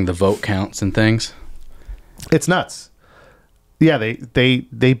I'm seeing the vote counts and things. It's nuts. Yeah,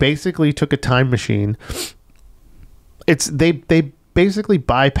 they basically took a time machine. They basically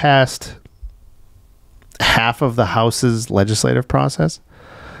bypassed half of the House's legislative process.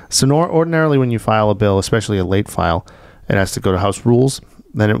 So ordinarily when you file a bill, especially a late file, it has to go to House Rules.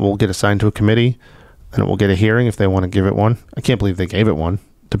 Then it will get assigned to a committee. Then it will get a hearing if they want to give it one. I can't believe they gave it one.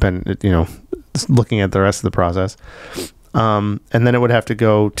 Looking at the rest of the process. And then it would have to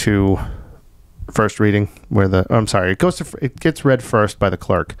go to first reading it gets read first by the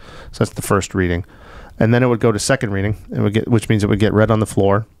clerk. So that's the first reading. And then it would go to second reading, which means it would get read on the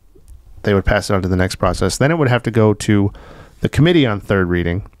floor. They would pass it on to the next process. Then it would have to go to the committee on third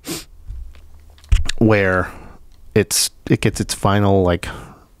reading, where it gets its final like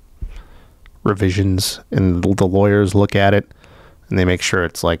revisions, and the lawyers look at it and they make sure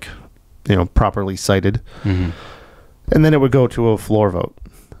it's like properly cited. And then it would go to a floor vote.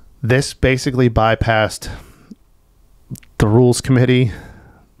 This basically bypassed the rules committee,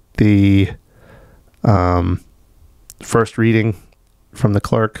 the first reading from the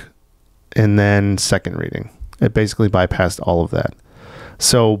clerk, and then second reading. It basically bypassed all of that.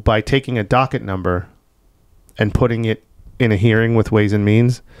 So by taking a docket number and putting it in a hearing with Ways and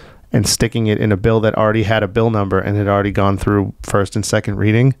Means and sticking it in a bill that already had a bill number and had already gone through first and second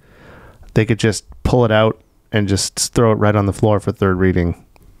reading, they could just pull it out and just throw it right on the floor for third reading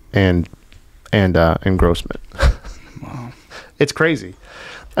and engrossment. Wow. It's crazy.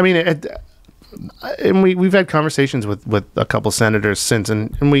 I mean, and we've had conversations with a couple senators since,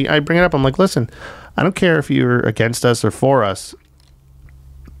 and I bring it up. I'm like, listen, I don't care if you're against us or for us.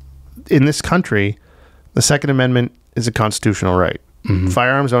 In this country, the Second Amendment is a constitutional right.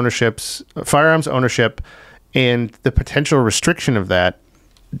 Firearms ownership, and the potential restriction of that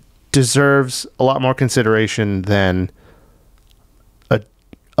deserves a lot more consideration than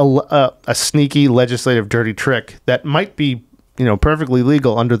a sneaky legislative dirty trick that might be perfectly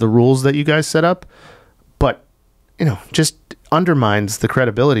legal under the rules that you guys set up, but just undermines the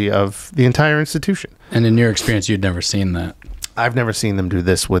credibility of the entire institution. And in your experience, you'd never seen that. I've never seen them do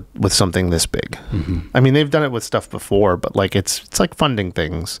this with something this big. I mean, they've done it with stuff before, but like it's like funding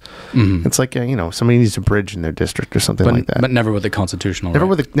things. It's like somebody needs a bridge in their district or something like that. But never with a constitutional.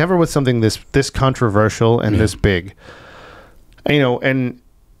 Never with something this controversial and this big. And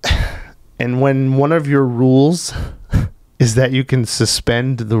when one of your rules is that you can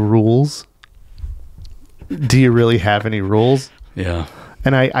suspend the rules, do you really have any rules? Yeah.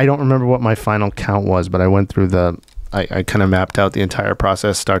 And I don't remember what my final count was, but I went through I kind of mapped out the entire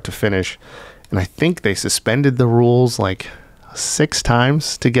process start to finish, and I think they suspended the rules like 6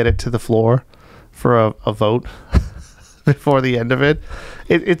 times to get it to the floor for a vote before the end of it.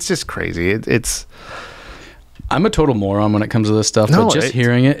 It's just crazy. I'm a total moron when it comes to this stuff, but just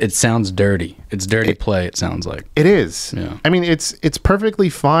hearing it sounds dirty. It's dirty play, it sounds like. It is. Yeah. I mean, it's perfectly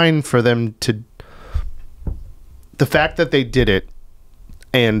fine for them to... The fact that they did it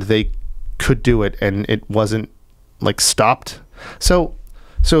and they could do it and it wasn't, like, stopped. So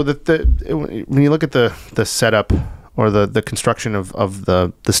when you look at the setup or the construction of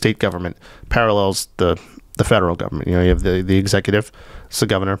the state government parallels the federal government. You know, you have the executive, it's the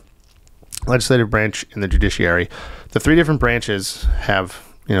governor, legislative branch, and the judiciary. The 3 different branches have,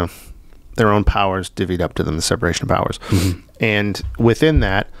 you know, their own powers divvied up to them, the separation of powers. Mm-hmm. And within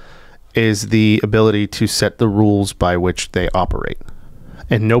that is the ability to set the rules by which they operate.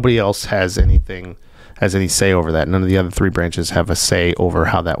 And nobody else has any say over that. None of the other 3 branches have a say over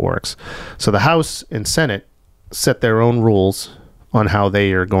how that works. So the House and Senate set their own rules on how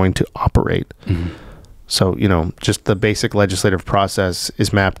they are going to operate. Mm-hmm. So, you know, just the basic legislative process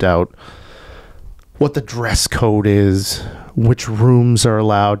is mapped out. What the dress code is, which rooms are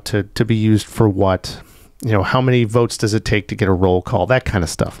allowed to be used for what, you know, how many votes does it take to get a roll call, that kind of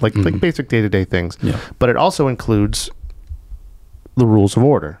stuff, like basic day-to-day things. Yeah. But it also includes the rules of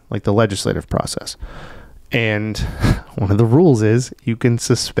order, like the legislative process. And one of the rules is you can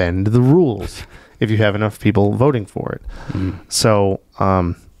suspend the rules if you have enough people voting for it. Mm. So,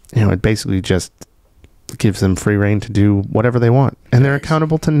 you know, it basically just gives them free reign to do whatever they want. And they're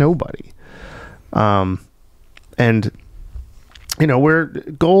accountable to nobody. And, you know,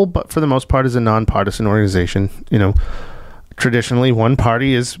 Goal, but for the most part, is a nonpartisan organization. You know, traditionally, one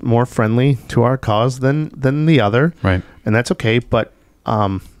party is more friendly to our cause than the other. Right. And that's okay. But,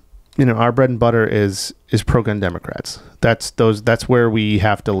 you know, our bread and butter is pro-gun Democrats. That's where we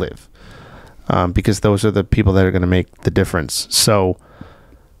have to live. Because those are the people that are going to make the difference. So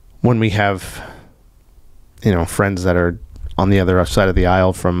when we have, you know, friends that are on the other side of the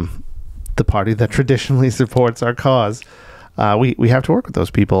aisle from the party that traditionally supports our cause, we have to work with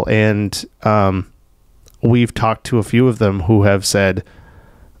those people. And we've talked to a few of them who have said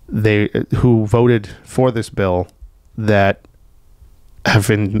who voted for this bill that have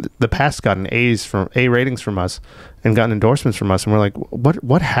in the past gotten A ratings from us and gotten endorsements from us. And we're like,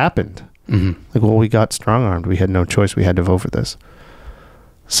 what happened? Mm-hmm. Like, well, we got strong-armed. We had no choice. We had to vote for this.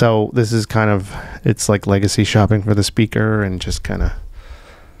 So this is kind of, it's like legacy shopping for the speaker, and just kind of,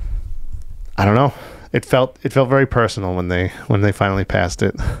 I don't know. It felt very personal when they finally passed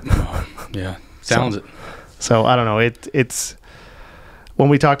it. Yeah, sounds it. So I don't know. It's when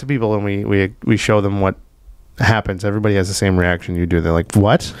we talk to people and we show them what happens, everybody has the same reaction you do. They're like,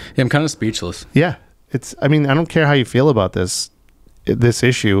 "What?" Yeah, I'm kind of speechless. Yeah, I mean, I don't care how you feel about this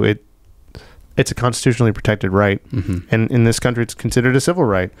issue. It's a constitutionally protected right, mm-hmm. and in this country, it's considered a civil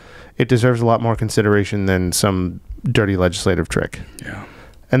right. It deserves a lot more consideration than some dirty legislative trick. Yeah,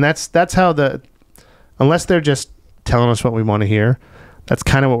 and that's how unless they're just telling us what we want to hear, that's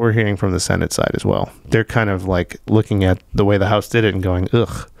kind of what we're hearing from the Senate side as well. They're kind of like looking at the way the House did it and going,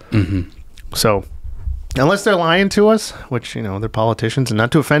 ugh. Mm-hmm. So unless they're lying to us, which, you know, they're politicians, and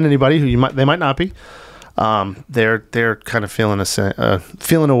not to offend anybody who they might not be, they're kind of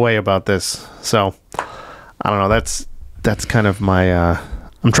feeling a way about this. So I don't know. That's kind of my.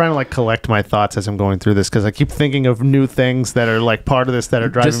 I'm trying to like collect my thoughts as I'm going through this, because I keep thinking of new things that are like part of this that are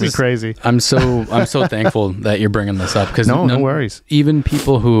driving me crazy. I'm so thankful that you're bringing this up, because no worries. Even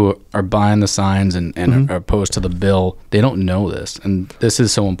people who are buying the signs and mm-hmm. are opposed to the bill, they don't know this, and this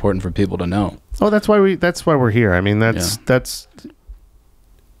is so important for people to know. Oh, that's why we're here. I mean, that's.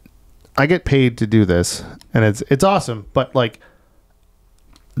 I get paid to do this, and it's awesome. But like,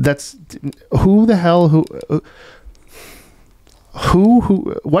 who the hell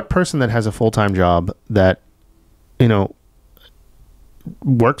what person that has a full-time job that, you know,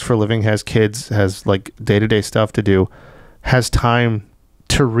 works for a living, has kids, has like day-to-day stuff to do, has time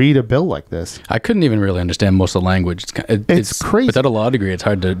to read a bill like this? I couldn't even really understand most of the language. It's crazy. Without a law degree, it's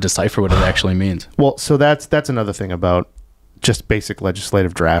hard to decipher what it actually means. Well, so that's another thing about just basic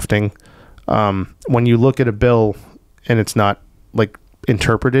legislative drafting. When you look at a bill and it's not like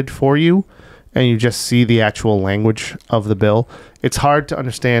interpreted for you, and you just see the actual language of the bill, it's hard to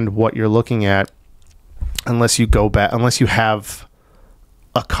understand what you're looking at unless you go back, unless you have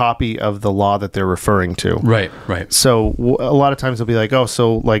a copy of the law that they're referring to. Right. So a lot of times they'll be like, oh,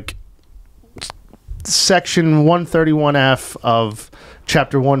 so like section 131F of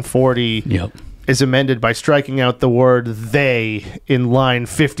chapter 140 yep. is amended by striking out the word they in line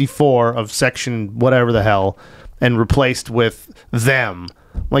 54 of section whatever the hell and replaced with them.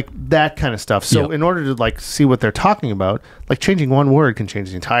 like that kind of stuff. So Yep. in order to like see what they're talking about, like changing one word can change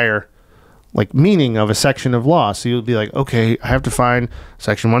the entire like meaning of a section of law. So you'll be like, okay, I have to find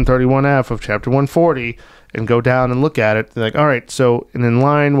section 131F of chapter 140 and go down and look at it. They're like, all right, so and in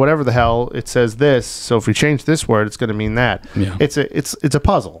line whatever the hell it says this. So if we change this word, it's going to mean that. Yeah. It's a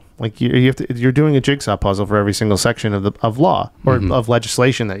puzzle. Like you have to, you're doing a jigsaw puzzle for every single section of law or of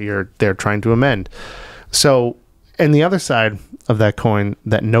legislation that they're trying to amend. So, and the other side of that coin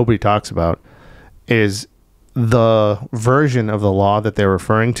that nobody talks about is the version of the law that they're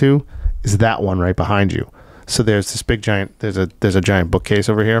referring to is that one right behind you. So there's this big giant there's a giant bookcase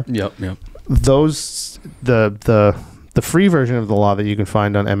over here. Yep. Those the free version of the law that you can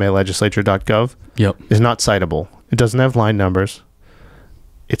find on malegislature.gov Yep. is not citable. It doesn't have line numbers.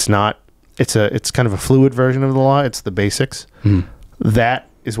 It's kind of a fluid version of the law. It's the basics. That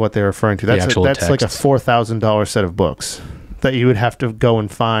is what they're referring to. That's actual like a texts. $4,000 set of books that you would have to go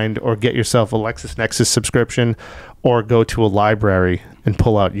and find, or get yourself a LexisNexis subscription, or go to a library and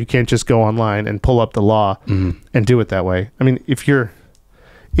pull out. You can't just go online and pull up the law and do it that way. I mean, if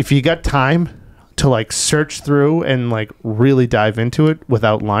you got time to like search through and like really dive into it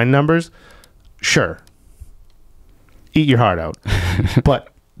without line numbers, sure, eat your heart out. But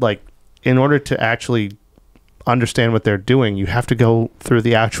like, in order to actually understand what they're doing, you have to go through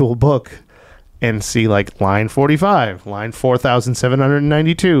the actual book and see like line 45, line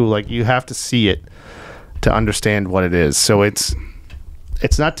 4,792. Like you have to see it to understand what it is. So it's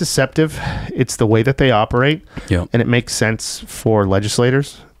not deceptive. It's the way that they operate. Yep. And it makes sense for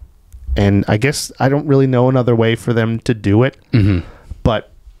legislators. And I guess I don't really know another way for them to do it.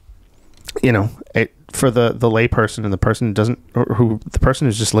 But you know, for the layperson and the person who doesn't, or the person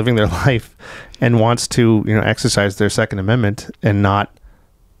who's just living their life and wants to, you know, exercise their Second Amendment and not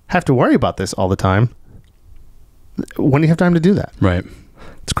have to worry about this all the time. When do you have time to do that? Right.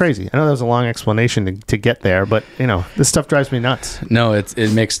 It's crazy. I know that was a long explanation to get there, but you know, this stuff drives me nuts. No, it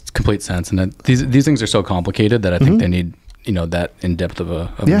makes complete sense, and these things are so complicated that I think they need, you know, that in depth of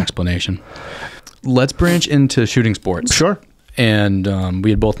an explanation. Let's branch into shooting sports. Sure. And we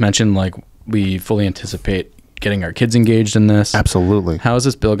had both mentioned like we fully anticipate getting our kids engaged in this. Absolutely. How is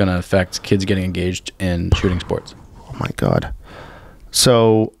this bill going to affect kids getting engaged in shooting sports? Oh my God.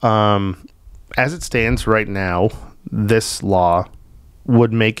 So, as it stands right now, this law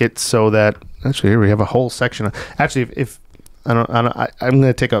would make it so that actually here we have a whole section. Actually, if I'm going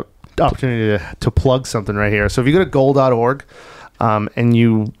to take a opportunity to plug something right here. So if you go to goal.org and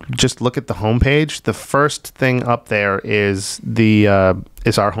you just look at the homepage, the first thing up there is is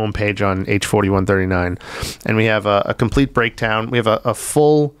our homepage on H4139, and we have a complete breakdown. We have a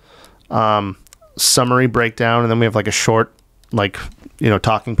full summary breakdown, and then we have like a short, like, you know,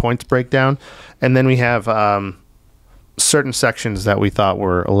 talking points breakdown, and then we have certain sections that we thought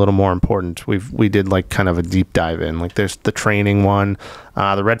were a little more important. We did like kind of a deep dive in. Like there's the training one,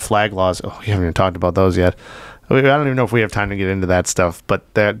 the red flag laws. Oh, we haven't even talked about those yet. I don't even know if we have time to get into that stuff,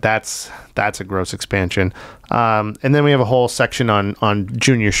 but that's a gross expansion. And then we have a whole section on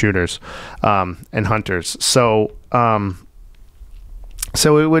junior shooters and hunters. So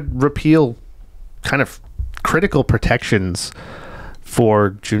so it would repeal kind of critical protections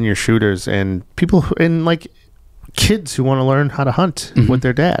for junior shooters and people and like kids who want to learn how to hunt with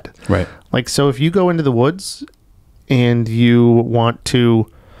their dad. Right. Like, so if you go into the woods and you want to,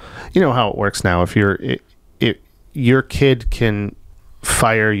 you know how it works now. If your kid can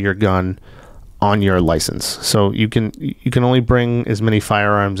fire your gun on your license, so you can only bring as many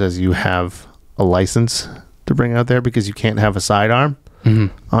firearms as you have a license to bring out there, because you can't have a sidearm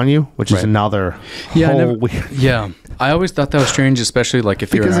on you, which is another whole weird. Yeah, I always thought that was strange, especially like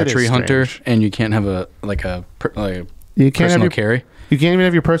if you're an archery hunter and you can't have a personal carry. You can't even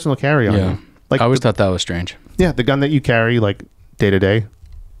have your personal carry on you. Like, I always thought that was strange. Yeah, the gun that you carry like day to day,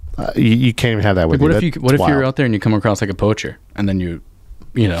 you can't even have that with you. What if you're out there and you come across like a poacher, and then you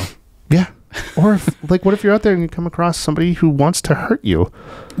know. Yeah. Or what if you're out there and you come across somebody who wants to hurt you?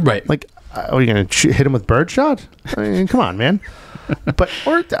 Right. Like, are you going to hit him with birdshot? I mean, come on, man. But,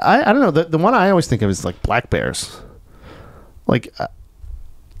 or I don't know. The one I always think of is like black bears. Like, I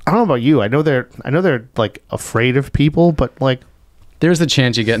don't know about you. I know they're like afraid of people, but like, there's the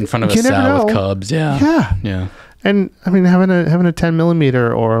chance you get in front of a sow with cubs. Yeah. Yeah. And I mean, having a 10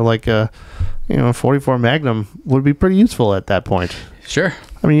 millimeter or like a 44 Magnum would be pretty useful at that point. Sure.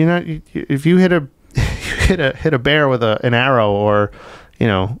 I mean, if you hit a bear with an arrow, or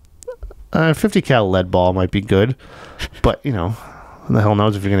a 50 cal lead ball might be good, but who the hell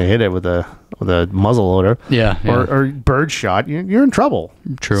knows if you're going to hit it with a with a muzzle loader, Yeah. or bird shot, you're in trouble.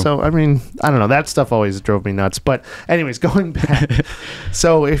 True. So I mean, I don't know. That stuff always drove me nuts. But anyways, going back.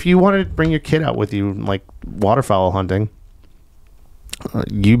 So if you want to bring your kid out with you, like waterfowl hunting,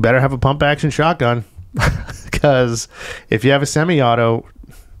 you better have a pump action shotgun, because if you have a semi-auto,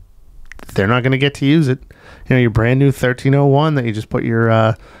 they're not going to get to use it. You know, your brand new 1301 that you just put your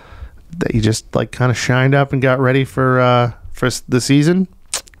that you just like kind of shined up and got ready for the season.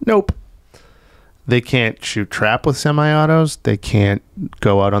 Nope. They can't shoot trap with semi-autos. They can't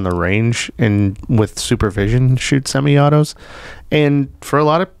go out on the range and with supervision shoot semi-autos. And for a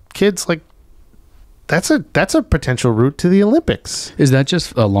lot of kids, like that's a potential route to the Olympics. Is that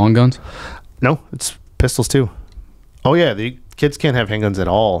just long guns? No, it's pistols too. Oh yeah, the kids can't have handguns at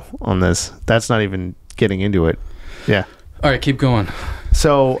all on this. That's not even getting into it. Yeah. All right, keep going.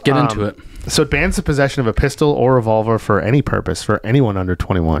 So Get into it. So it bans the possession of a pistol or revolver for any purpose for anyone under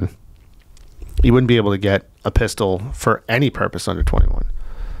 21. You wouldn't be able to get a pistol for any purpose under 21.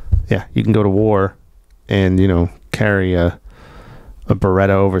 Yeah, you can go to war and, you know, carry a Beretta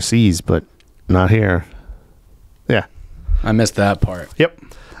overseas, but not here. Yeah. I missed that part. Yep.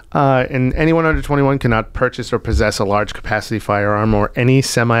 And anyone under 21 cannot purchase or possess a large capacity firearm or any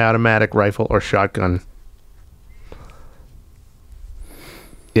semi-automatic rifle or shotgun.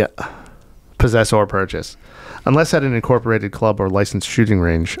 Yeah. Possess or purchase. Unless at an incorporated club or licensed shooting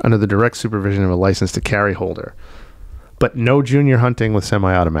range under the direct supervision of a license to carry holder. But no junior hunting with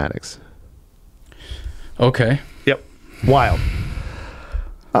semi-automatics. Okay. Yep. Wild.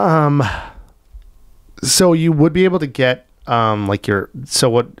 So you would be able to get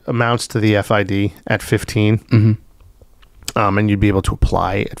what amounts to the FID at 15. Mm-hmm. And you'd be able to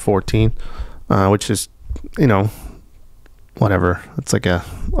apply at 14, which is, you know, whatever. It's like a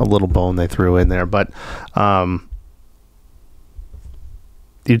little bone they threw in there, but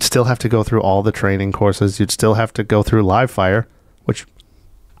you'd still have to go through all the training courses. You'd still have to go through live fire, which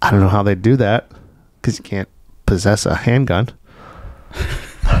I don't know how they do that, because you can't possess a handgun.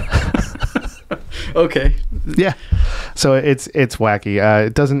 Okay. Yeah. So it's wacky.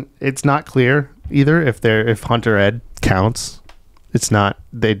 It's not clear either if Hunter Ed counts. It's not.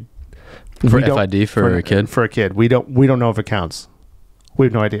 For FID for a kid? For a kid. We don't know if it counts. We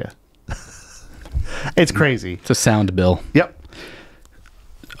have no idea. It's crazy. It's a sound bill. Yep.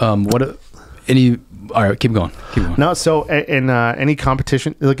 All right, keep going. No, so in any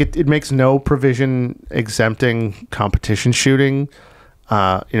competition, like it makes no provision exempting competition shooting,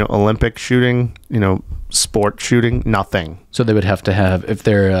 Olympic shooting, sport shooting, nothing. So they would have to have, if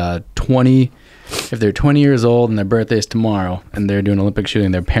they're 20 years old and their birthday is tomorrow and they're doing Olympic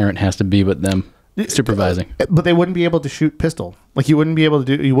shooting, their parent has to be with them supervising. But they wouldn't be able to shoot pistol. Like you wouldn't be able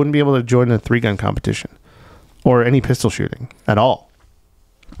to join a 3-gun competition or any pistol shooting at all.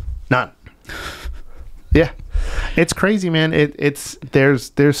 None. Yeah. It's crazy, man.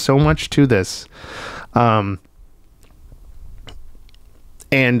 There's so much to this.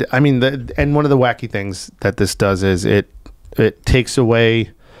 And I mean, one of the wacky things that this does is it takes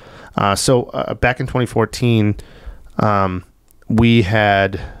away. Back in 2014, we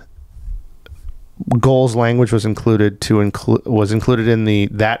had goals language was included in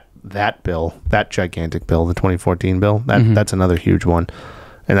that bill, that gigantic bill, the 2014 bill. That's another huge one,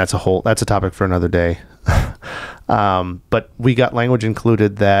 and that's a topic for another day. But we got language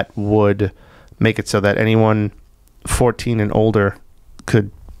included that would make it so that anyone 14 and older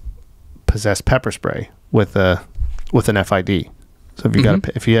could possess pepper spray with an FID. So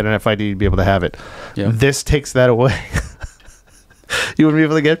if you had an FID, you'd be able to have it. Yep. This takes that away. You wouldn't be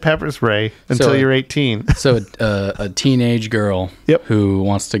able to get pepper spray until you're 18. So a teenage girl who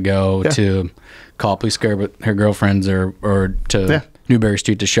wants to go to Copley Square with her girlfriends or to Newberry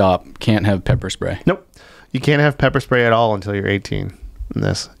Street to shop can't have pepper spray. Nope. You can't have pepper spray at all until you're 18. In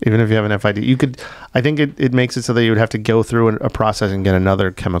this, even if you have an FID, you could. I think it makes it so that you would have to go through a process and get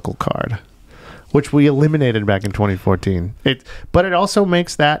another chemical card, which we eliminated back in 2014. But it also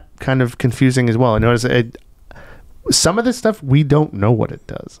makes that kind of confusing as well. I notice some of this stuff we don't know what it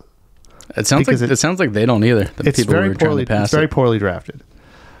does. It sounds like they don't either. It's very poorly drafted.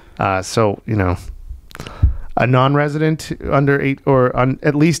 So a non-resident under 8 or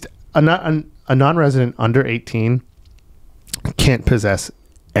at least a non-resident under 18 can't possess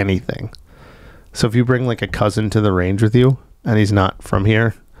anything. So if you bring like a cousin to the range with you and he's not from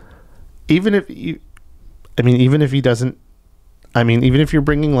here, even if he doesn't, even if you're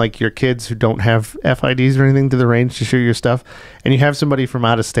bringing like your kids who don't have FIDs or anything to the range to shoot your stuff, and you have somebody from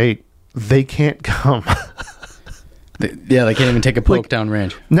out of state, they can't come. They can't even take a poke down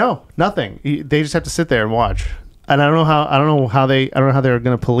range. No, nothing. They just have to sit there and watch. And I don't know how they're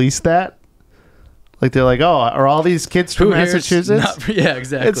going to police that. Like they're like, oh, are all these kids from Who here's Massachusetts? yeah,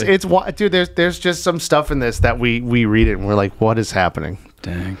 exactly. Dude. There's just some stuff in this that we read it and we're like, what is happening?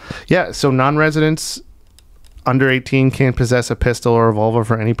 Dang. Yeah. So non-residents under 18 can't possess a pistol or revolver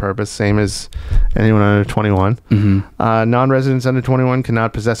for any purpose, same as anyone under 21. Non-residents under 21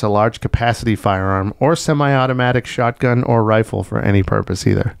 cannot possess a large capacity firearm or semi-automatic shotgun or rifle for any purpose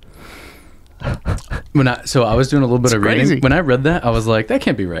either. So I was doing a little bit of crazy. reading. When I read that, I was like, that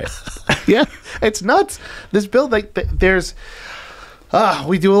can't be right. Yeah, it's nuts. This bill, like, there's...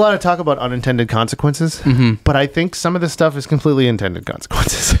 we do a lot of talk about unintended consequences, but I think some of this stuff is completely intended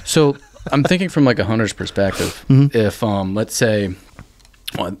consequences. So I'm thinking from like a hunter's perspective. If let's say,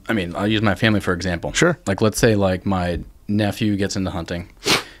 well, I mean, I'll use my family for example. Sure. Like let's say like my nephew gets into hunting,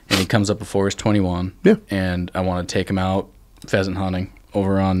 and he comes up before he's 21. Yeah. And I want to take him out pheasant hunting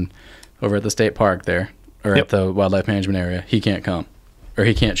over at the state park there, or at the wildlife management area. He can't come, or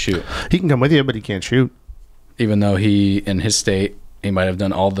he can't shoot, He can come with you, but he can't shoot. even though he in his state he might have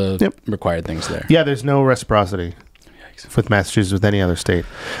done all the required things there. Yeah, there's no reciprocity with Massachusetts with any other state.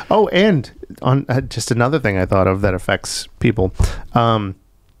 Oh, and on just another thing I thought of that affects people.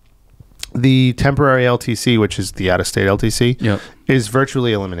 The temporary LTC, which is the out-of-state LTC, is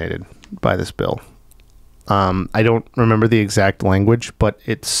virtually eliminated by this bill. I don't remember the exact language, but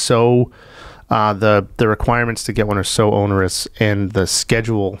it's so the requirements to get one are so onerous, and the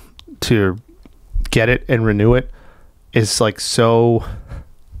schedule to get it and renew it is like so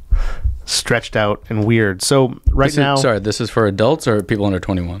stretched out and weird. So now, this is for adults or people under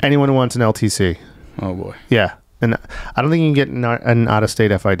 21? anyone who wants an LTC. Oh boy. Yeah, and I don't think you can get an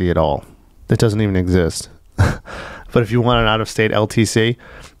out-of-state FID at all. That doesn't even exist. But if you want an out-of-state LTC,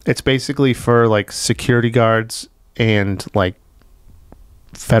 it's basically for like security guards and like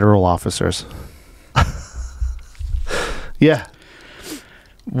federal officers. Yeah.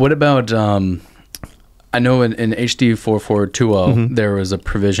 What about I know in HD 4420 there was a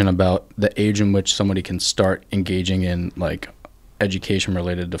provision about the age in which somebody can start engaging in like education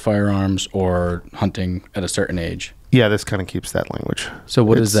related to firearms or hunting at a certain age. Yeah, this kind of keeps that language. So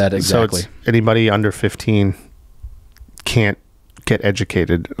what is that exactly? So it's anybody under 15 can't get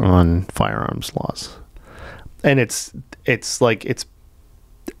educated on firearms laws. And it's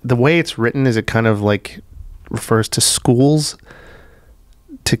the way it's written is it kind of like refers to schools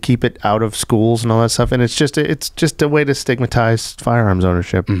to keep it out of schools and all that stuff, and it's just a way to stigmatize firearms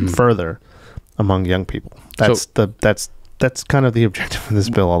ownership further among young people. That's kind of the objective of this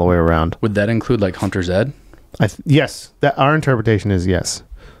bill all the way around. Would that include like hunter's ed? Yes, that our interpretation is yes.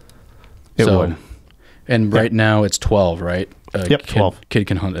 It would. And right now it's 12, right? 12. Kid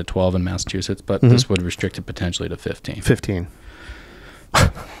can hunt at 12 in Massachusetts, but this would restrict it potentially to 15. 15.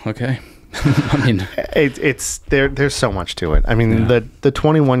 Okay. I mean, it's there's so much to it. I mean, the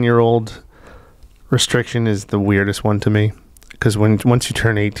 21-year-old restriction is the weirdest one to me, because once you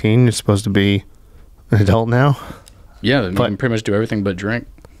turn 18, you're supposed to be an adult now. Yeah, you can pretty much do everything but drink.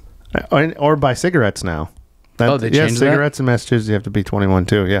 Or buy cigarettes now. They changed cigarettes in Massachusetts, you have to be 21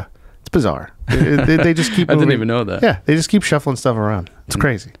 too. Yeah, it's bizarre. They just keep. I didn't even know that. Yeah, they just keep shuffling stuff around. It's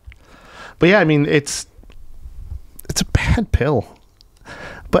crazy. But yeah, I mean, it's a bad pill.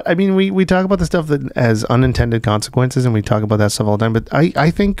 But I mean, we talk about the stuff that has unintended consequences, and we talk about that stuff all the time. But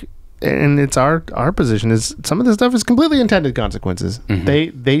I think, and it's our position, is some of this stuff is completely intended consequences.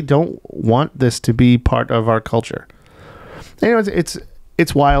 They don't want this to be part of our culture. Anyways,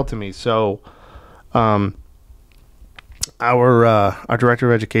 it's wild to me. So, our director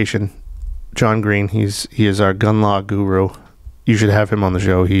of education, John Green, he is our gun law guru. You should have him on the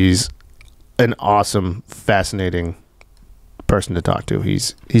show. He's an awesome, fascinating person to talk to.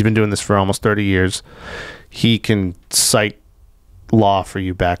 He's been doing this for almost 30 years. He can cite law for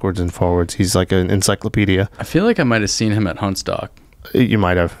you backwards and forwards. He's like an encyclopedia. I feel like I might have seen him at Huntstock. You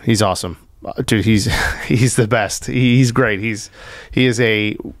might have. He's awesome. Dude, he's the best. He's great. He is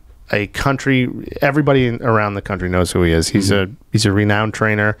a country, everybody around the country knows who he is. He's a renowned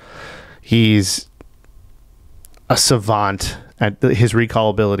trainer. He's a savant. His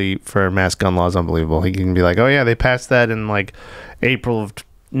recallability for mass gun law is unbelievable. He can be like, oh yeah, they passed that in like April of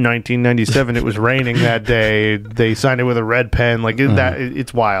 1997. It was raining that day. They signed it with a red pen. Like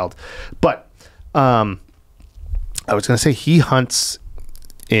it's wild. But I was gonna say he hunts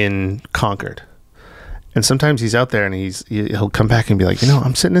in Concord, and sometimes he's out there and he'll come back and be like,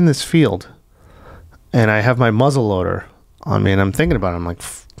 I'm sitting in this field, and I have my muzzle loader on me, and I'm thinking about it. I'm like,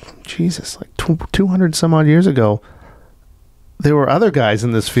 Jesus, like 200 some odd years ago, there were other guys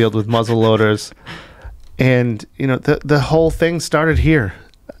in this field with muzzle loaders, and the whole thing started here.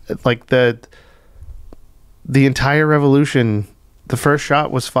 Like the entire revolution, the first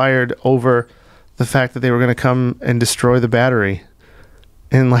shot was fired over the fact that they were going to come and destroy the battery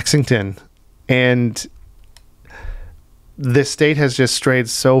in Lexington. And this state has just strayed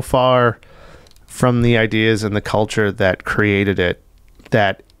so far from the ideas and the culture that created it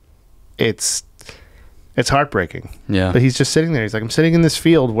that it's heartbreaking. Yeah. But he's just sitting there. He's like, I'm sitting in this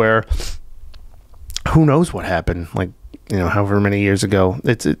field where who knows what happened, like, you know, however many years ago.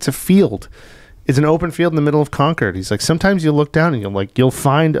 It's a field. It's an open field in the middle of Concord. He's like, sometimes you look down and you'll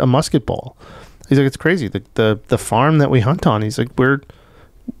find a musket ball. He's like, it's crazy. The farm that we hunt on, he's like,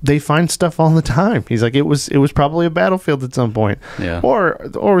 they find stuff all the time. He's like, it was probably a battlefield at some point. Yeah.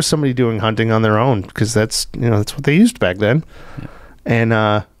 Or somebody doing hunting on their own, because that's what they used back then.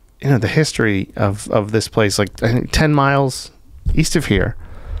 Yeah. And the history of this place, like I think 10 miles east of here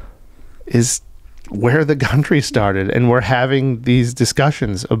is where the country started, and we're having these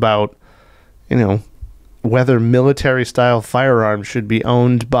discussions about, whether military style firearms should be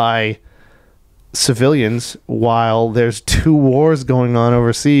owned by civilians while there's 2 wars going on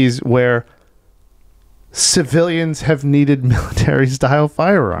overseas where civilians have needed military style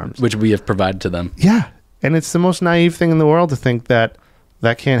firearms, which we have provided to them. Yeah. And it's the most naive thing in the world to think that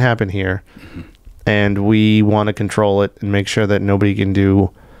can't happen here. Mm-hmm. And we want to control it and make sure that nobody can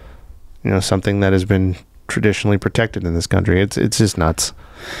do something that has been traditionally protected in this country. It's just nuts.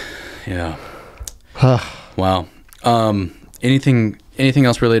 Yeah. Wow. Anything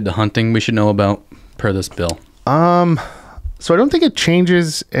else related to hunting we should know about per this bill? So I don't think it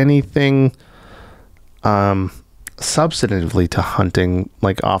changes anything substantively to hunting,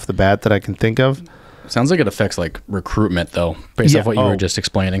 like off the bat, that I can think of. Sounds like it affects like recruitment though, based off what you were just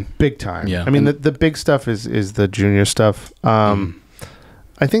explaining. Big time. Yeah. I mean, the big stuff is the junior stuff. I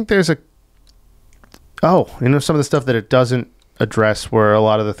think there's some of the stuff that it doesn't address were a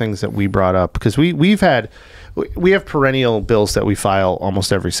lot of the things that we brought up, because we have perennial bills that we file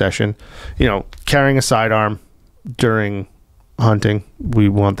almost every session. Carrying a sidearm during hunting, we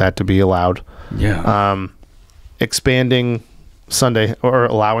want that to be allowed. Yeah. Expanding Sunday, or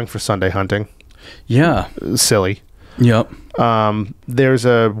allowing for Sunday hunting. Yeah. Silly. Yep. There's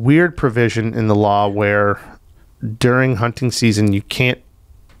a weird provision in the law where during hunting season you can't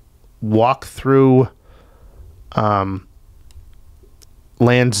walk through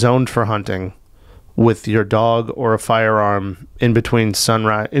land zoned for hunting with your dog or a firearm in between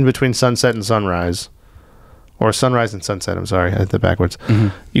sunset and sunrise, or sunrise and sunset. I'm sorry, I had that backwards. Mm-hmm.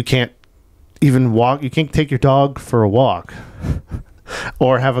 You can't even walk. You can't take your dog for a walk,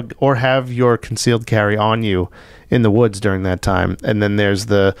 or have your concealed carry on you in the woods during that time. And then there's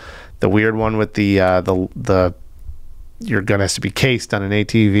the weird one with the your gun has to be cased on an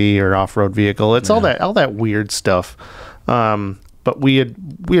ATV or off-road vehicle. It's all that weird stuff. But we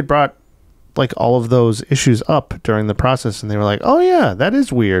had brought like all of those issues up during the process, and they were like, oh yeah, that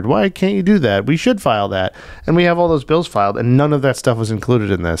is weird. Why can't you do that? We should file that. And we have all those bills filed, and none of that stuff was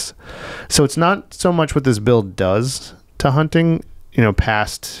included in this. So it's not so much what this bill does to hunting,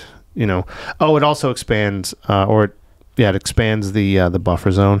 past, it also expands, it expands the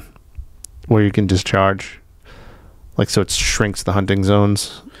buffer zone where you can discharge. Like, so it shrinks the hunting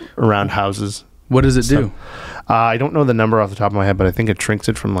zones around houses. What does it do? I don't know the number off the top of my head, but I think it shrinks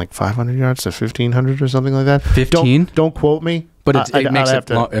it from like 500 yards to 1,500 or something like that. 15? Don't quote me. But it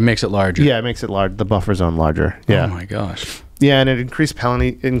makes it larger. Yeah, it makes it large. The buffer zone larger. Yeah. Oh my gosh. Yeah, and it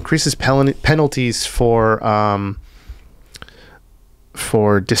increases penalties for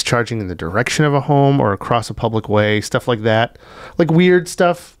discharging in the direction of a home or across a public way, stuff like that. Like weird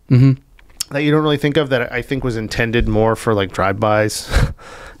stuff. Mm-hmm. That you don't really think of, that I think was intended more for like drive-bys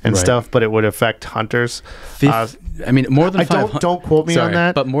and stuff, but it would affect hunters. More than 500. Don't quote me on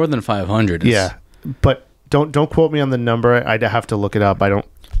that. But more than 500. Yeah, but don't quote me on the number. I'd have to look it up.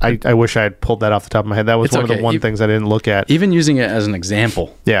 I wish I had pulled that off the top of my head. That was one of the things I didn't look at. Even using it as an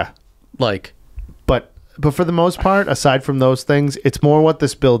example. Yeah, like, but for the most part, aside from those things, it's more what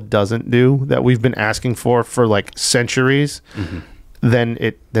this bill doesn't do that we've been asking for like centuries. Mm-hmm.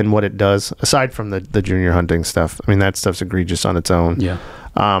 than what it does, aside from the junior hunting stuff. I mean, that stuff's egregious on its own. Yeah.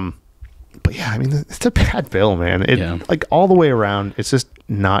 But yeah, I mean, it's a bad bill, man. Like all the way around, it's just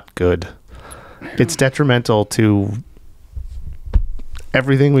not good. It's detrimental to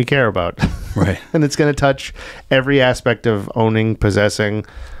everything we care about. Right. And it's going to touch every aspect of owning, possessing,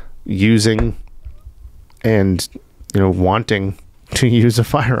 using, and wanting to use a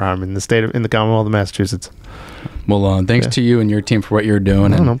firearm in the Commonwealth of Massachusetts. Well, thanks to you and your team for what you're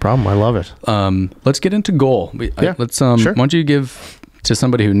doing. No problem. I love it. Let's get into goal. Sure. Why don't you give to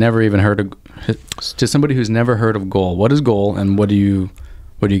somebody who never even somebody who's never heard of goal? What is goal, and what do you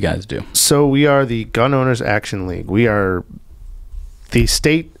guys do? So we are the Gun Owners Action League. We are the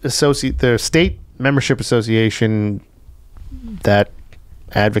state membership association that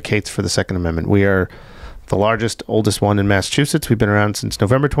advocates for the Second Amendment. We are the largest, oldest one in Massachusetts. We've been around since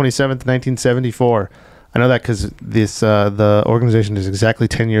November 27th, 1974. I know that because the organization is exactly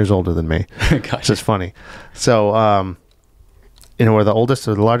 10 years older than me. Gotcha. Which is funny. So, we're the oldest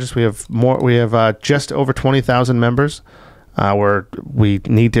or the largest. We have more. We have just over 20,000 members. We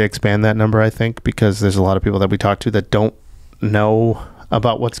need to expand that number, I think, because there's a lot of people that we talk to that don't know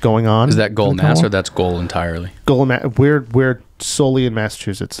about what's going on. Is that Goal Mass or that's Goal entirely? Goal we're solely in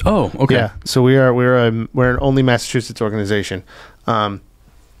Massachusetts. Oh, okay. Yeah. So we're an only Massachusetts organization.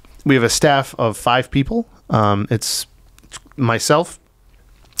 We have a staff of 5 people. It's myself.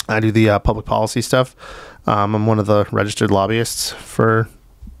 I do the public policy stuff. I'm one of the registered lobbyists for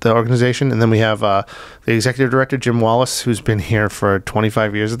the organization. And then we have the executive director, Jim Wallace, who's been here for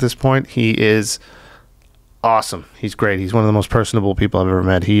 25 years at this point. He is awesome. He's great. He's one of the most personable people I've ever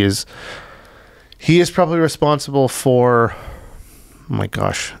met. He is probably responsible for, oh my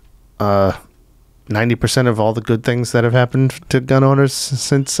gosh, 90% of all the good things that have happened to gun owners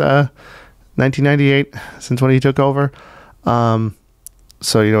since 1998, since when he took over.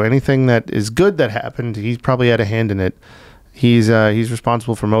 So, anything that is good that happened, he's probably had a hand in it. He's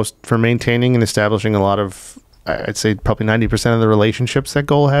responsible for maintaining and establishing a lot of, I'd say probably 90% of the relationships that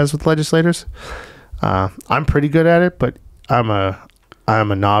Goal has with legislators. I'm pretty good at it, but I'm a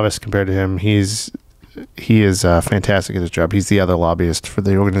novice compared to him. He is fantastic at his job. He's the other lobbyist for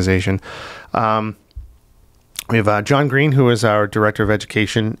the organization. We have John Green, who is our director of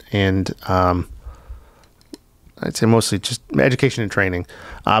education and I'd say mostly just education and training.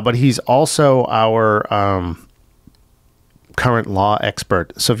 But he's also our current law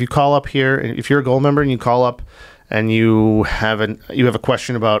expert. So if you call up here, if you're a Goal member and you call up and you have a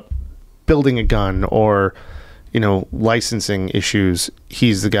question about building a gun or licensing issues,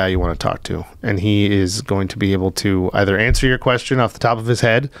 he's the guy you want to talk to, and he is going to be able to either answer your question off the top of his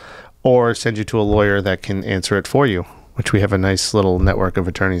head or send you to a lawyer that can answer it for you, which we have a nice little network of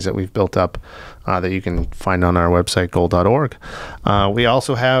attorneys that we've built up that you can find on our website, goal.org. We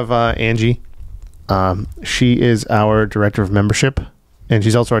also have Angie. She is our director of membership, and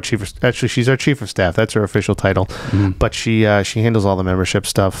she's also she's our chief of staff. That's her official title. Mm-hmm. But she handles all the membership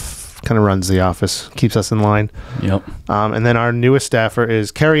stuff, kind of runs the office, keeps us in line. Yep. And then our newest staffer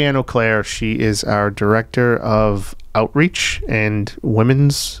is Carrie Ann O'Clair. She is our director of outreach and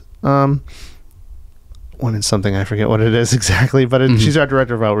women's women's something. I forget what it is exactly, but she's our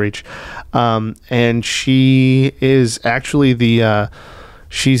director of outreach. And she is actually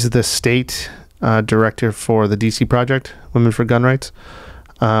she's the state director for the DC Project, Women for Gun Rights.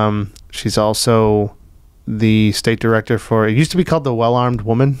 She's also the state director for, it used to be called the Well-Armed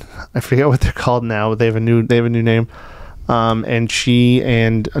Woman. I forget what they're called now, but they have a new name. And she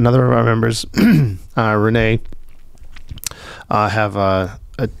and another of our members, Renee, have a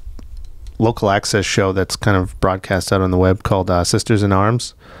local access show that's kind of broadcast out on the web called Sisters in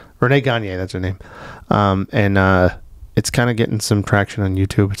Arms. Renee Gagne, that's her name. And it's kind of getting some traction on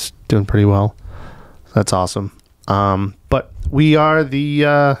YouTube. It's doing pretty well. So that's awesome. But we are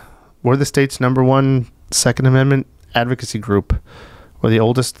we're the state's #1 Second Amendment advocacy group. We're the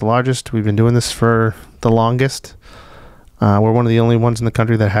oldest, the largest. We've been doing this for the longest. We're one of the only ones in the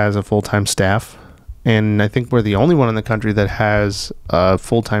country that has a full-time staff. And I think we're the only one in the country that has a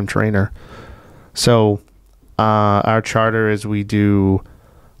full-time trainer. So our charter is we do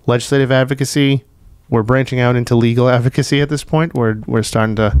legislative advocacy. We're branching out into legal advocacy at this point. We're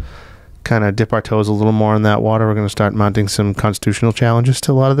starting to kind of dip our toes a little more in that water. We're going to start mounting some constitutional challenges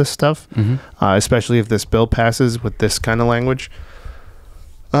to a lot of this stuff, especially if this bill passes with this kind of language.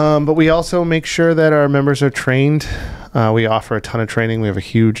 But we also make sure that our members are trained. We offer a ton of training. We have a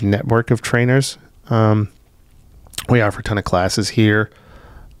huge network of trainers. We offer a ton of classes here.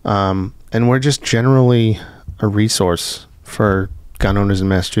 And we're just generally a resource for gun owners in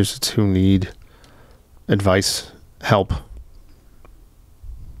Massachusetts who need advice, help,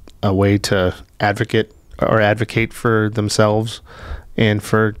 a way to advocate for themselves and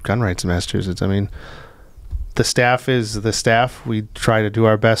for gun rights in Massachusetts. I mean, the staff is the staff. We try to do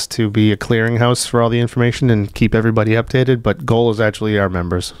our best to be a clearinghouse for all the information and keep everybody updated, but Goal is actually our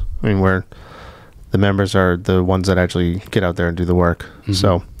members. I mean, the members are the ones that actually get out there and do the work. Mm-hmm.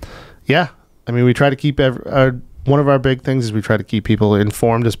 So, yeah. I mean, we try to keep one of our big things is we try to keep people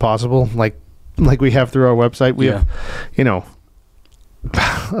informed as possible, like we have through our website. We have,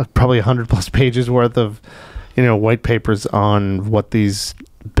 probably 100+ pages worth of, white papers on what these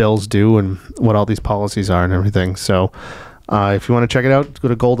bills do and what all these policies are and everything. So, if you want to check it out, go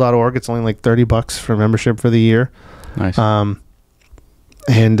to goal.org. It's only like $30 for membership for the year. Nice.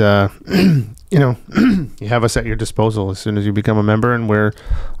 And you know, you have us at your disposal as soon as you become a member, and we're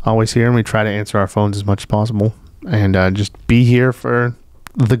always here, and we try to answer our phones as much as possible, and just be here for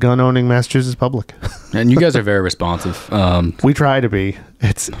the gun-owning Massachusetts public. And you guys are very responsive. We try to be.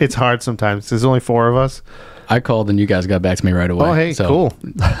 It's hard sometimes. There's only 4 of us. I called and you guys got back to me right away. Oh, hey, cool.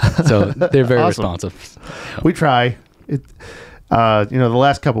 So they're very Awesome. responsive. We try. The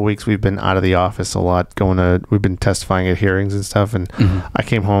last couple of weeks we've been out of the office a lot. We've been testifying at hearings and stuff. And I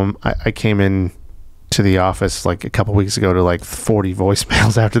came home. I came in to the office like a couple of weeks ago to like 40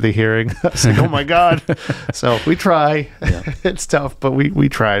 voicemails after the hearing. I was like, oh my God. So we try. Yeah. It's tough, but we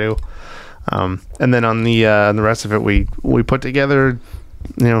try to. And then on the rest of it, we put together,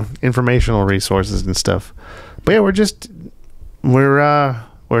 informational resources and stuff. But yeah,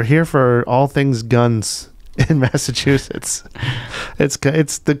 we're here for all things guns in Massachusetts. It's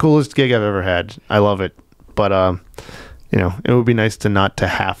the coolest gig I've ever had. I love it. But it would be nice to not to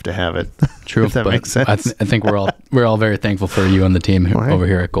have it. True. If that makes sense. I think we're all very thankful for you and the team over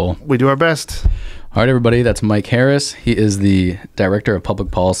here at Goal. We do our best. All right, everybody. That's Mike Harris. He is the Director of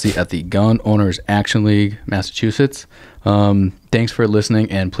Public Policy at the Gun Owners Action League, Massachusetts. Thanks for listening,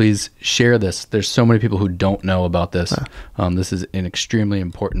 and please share this. There's so many people who don't know about this. This is an extremely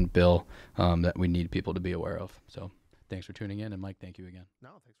important bill that we need people to be aware of. So thanks for tuning in, and Mike, thank you again.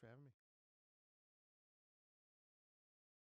 No, thanks for having me.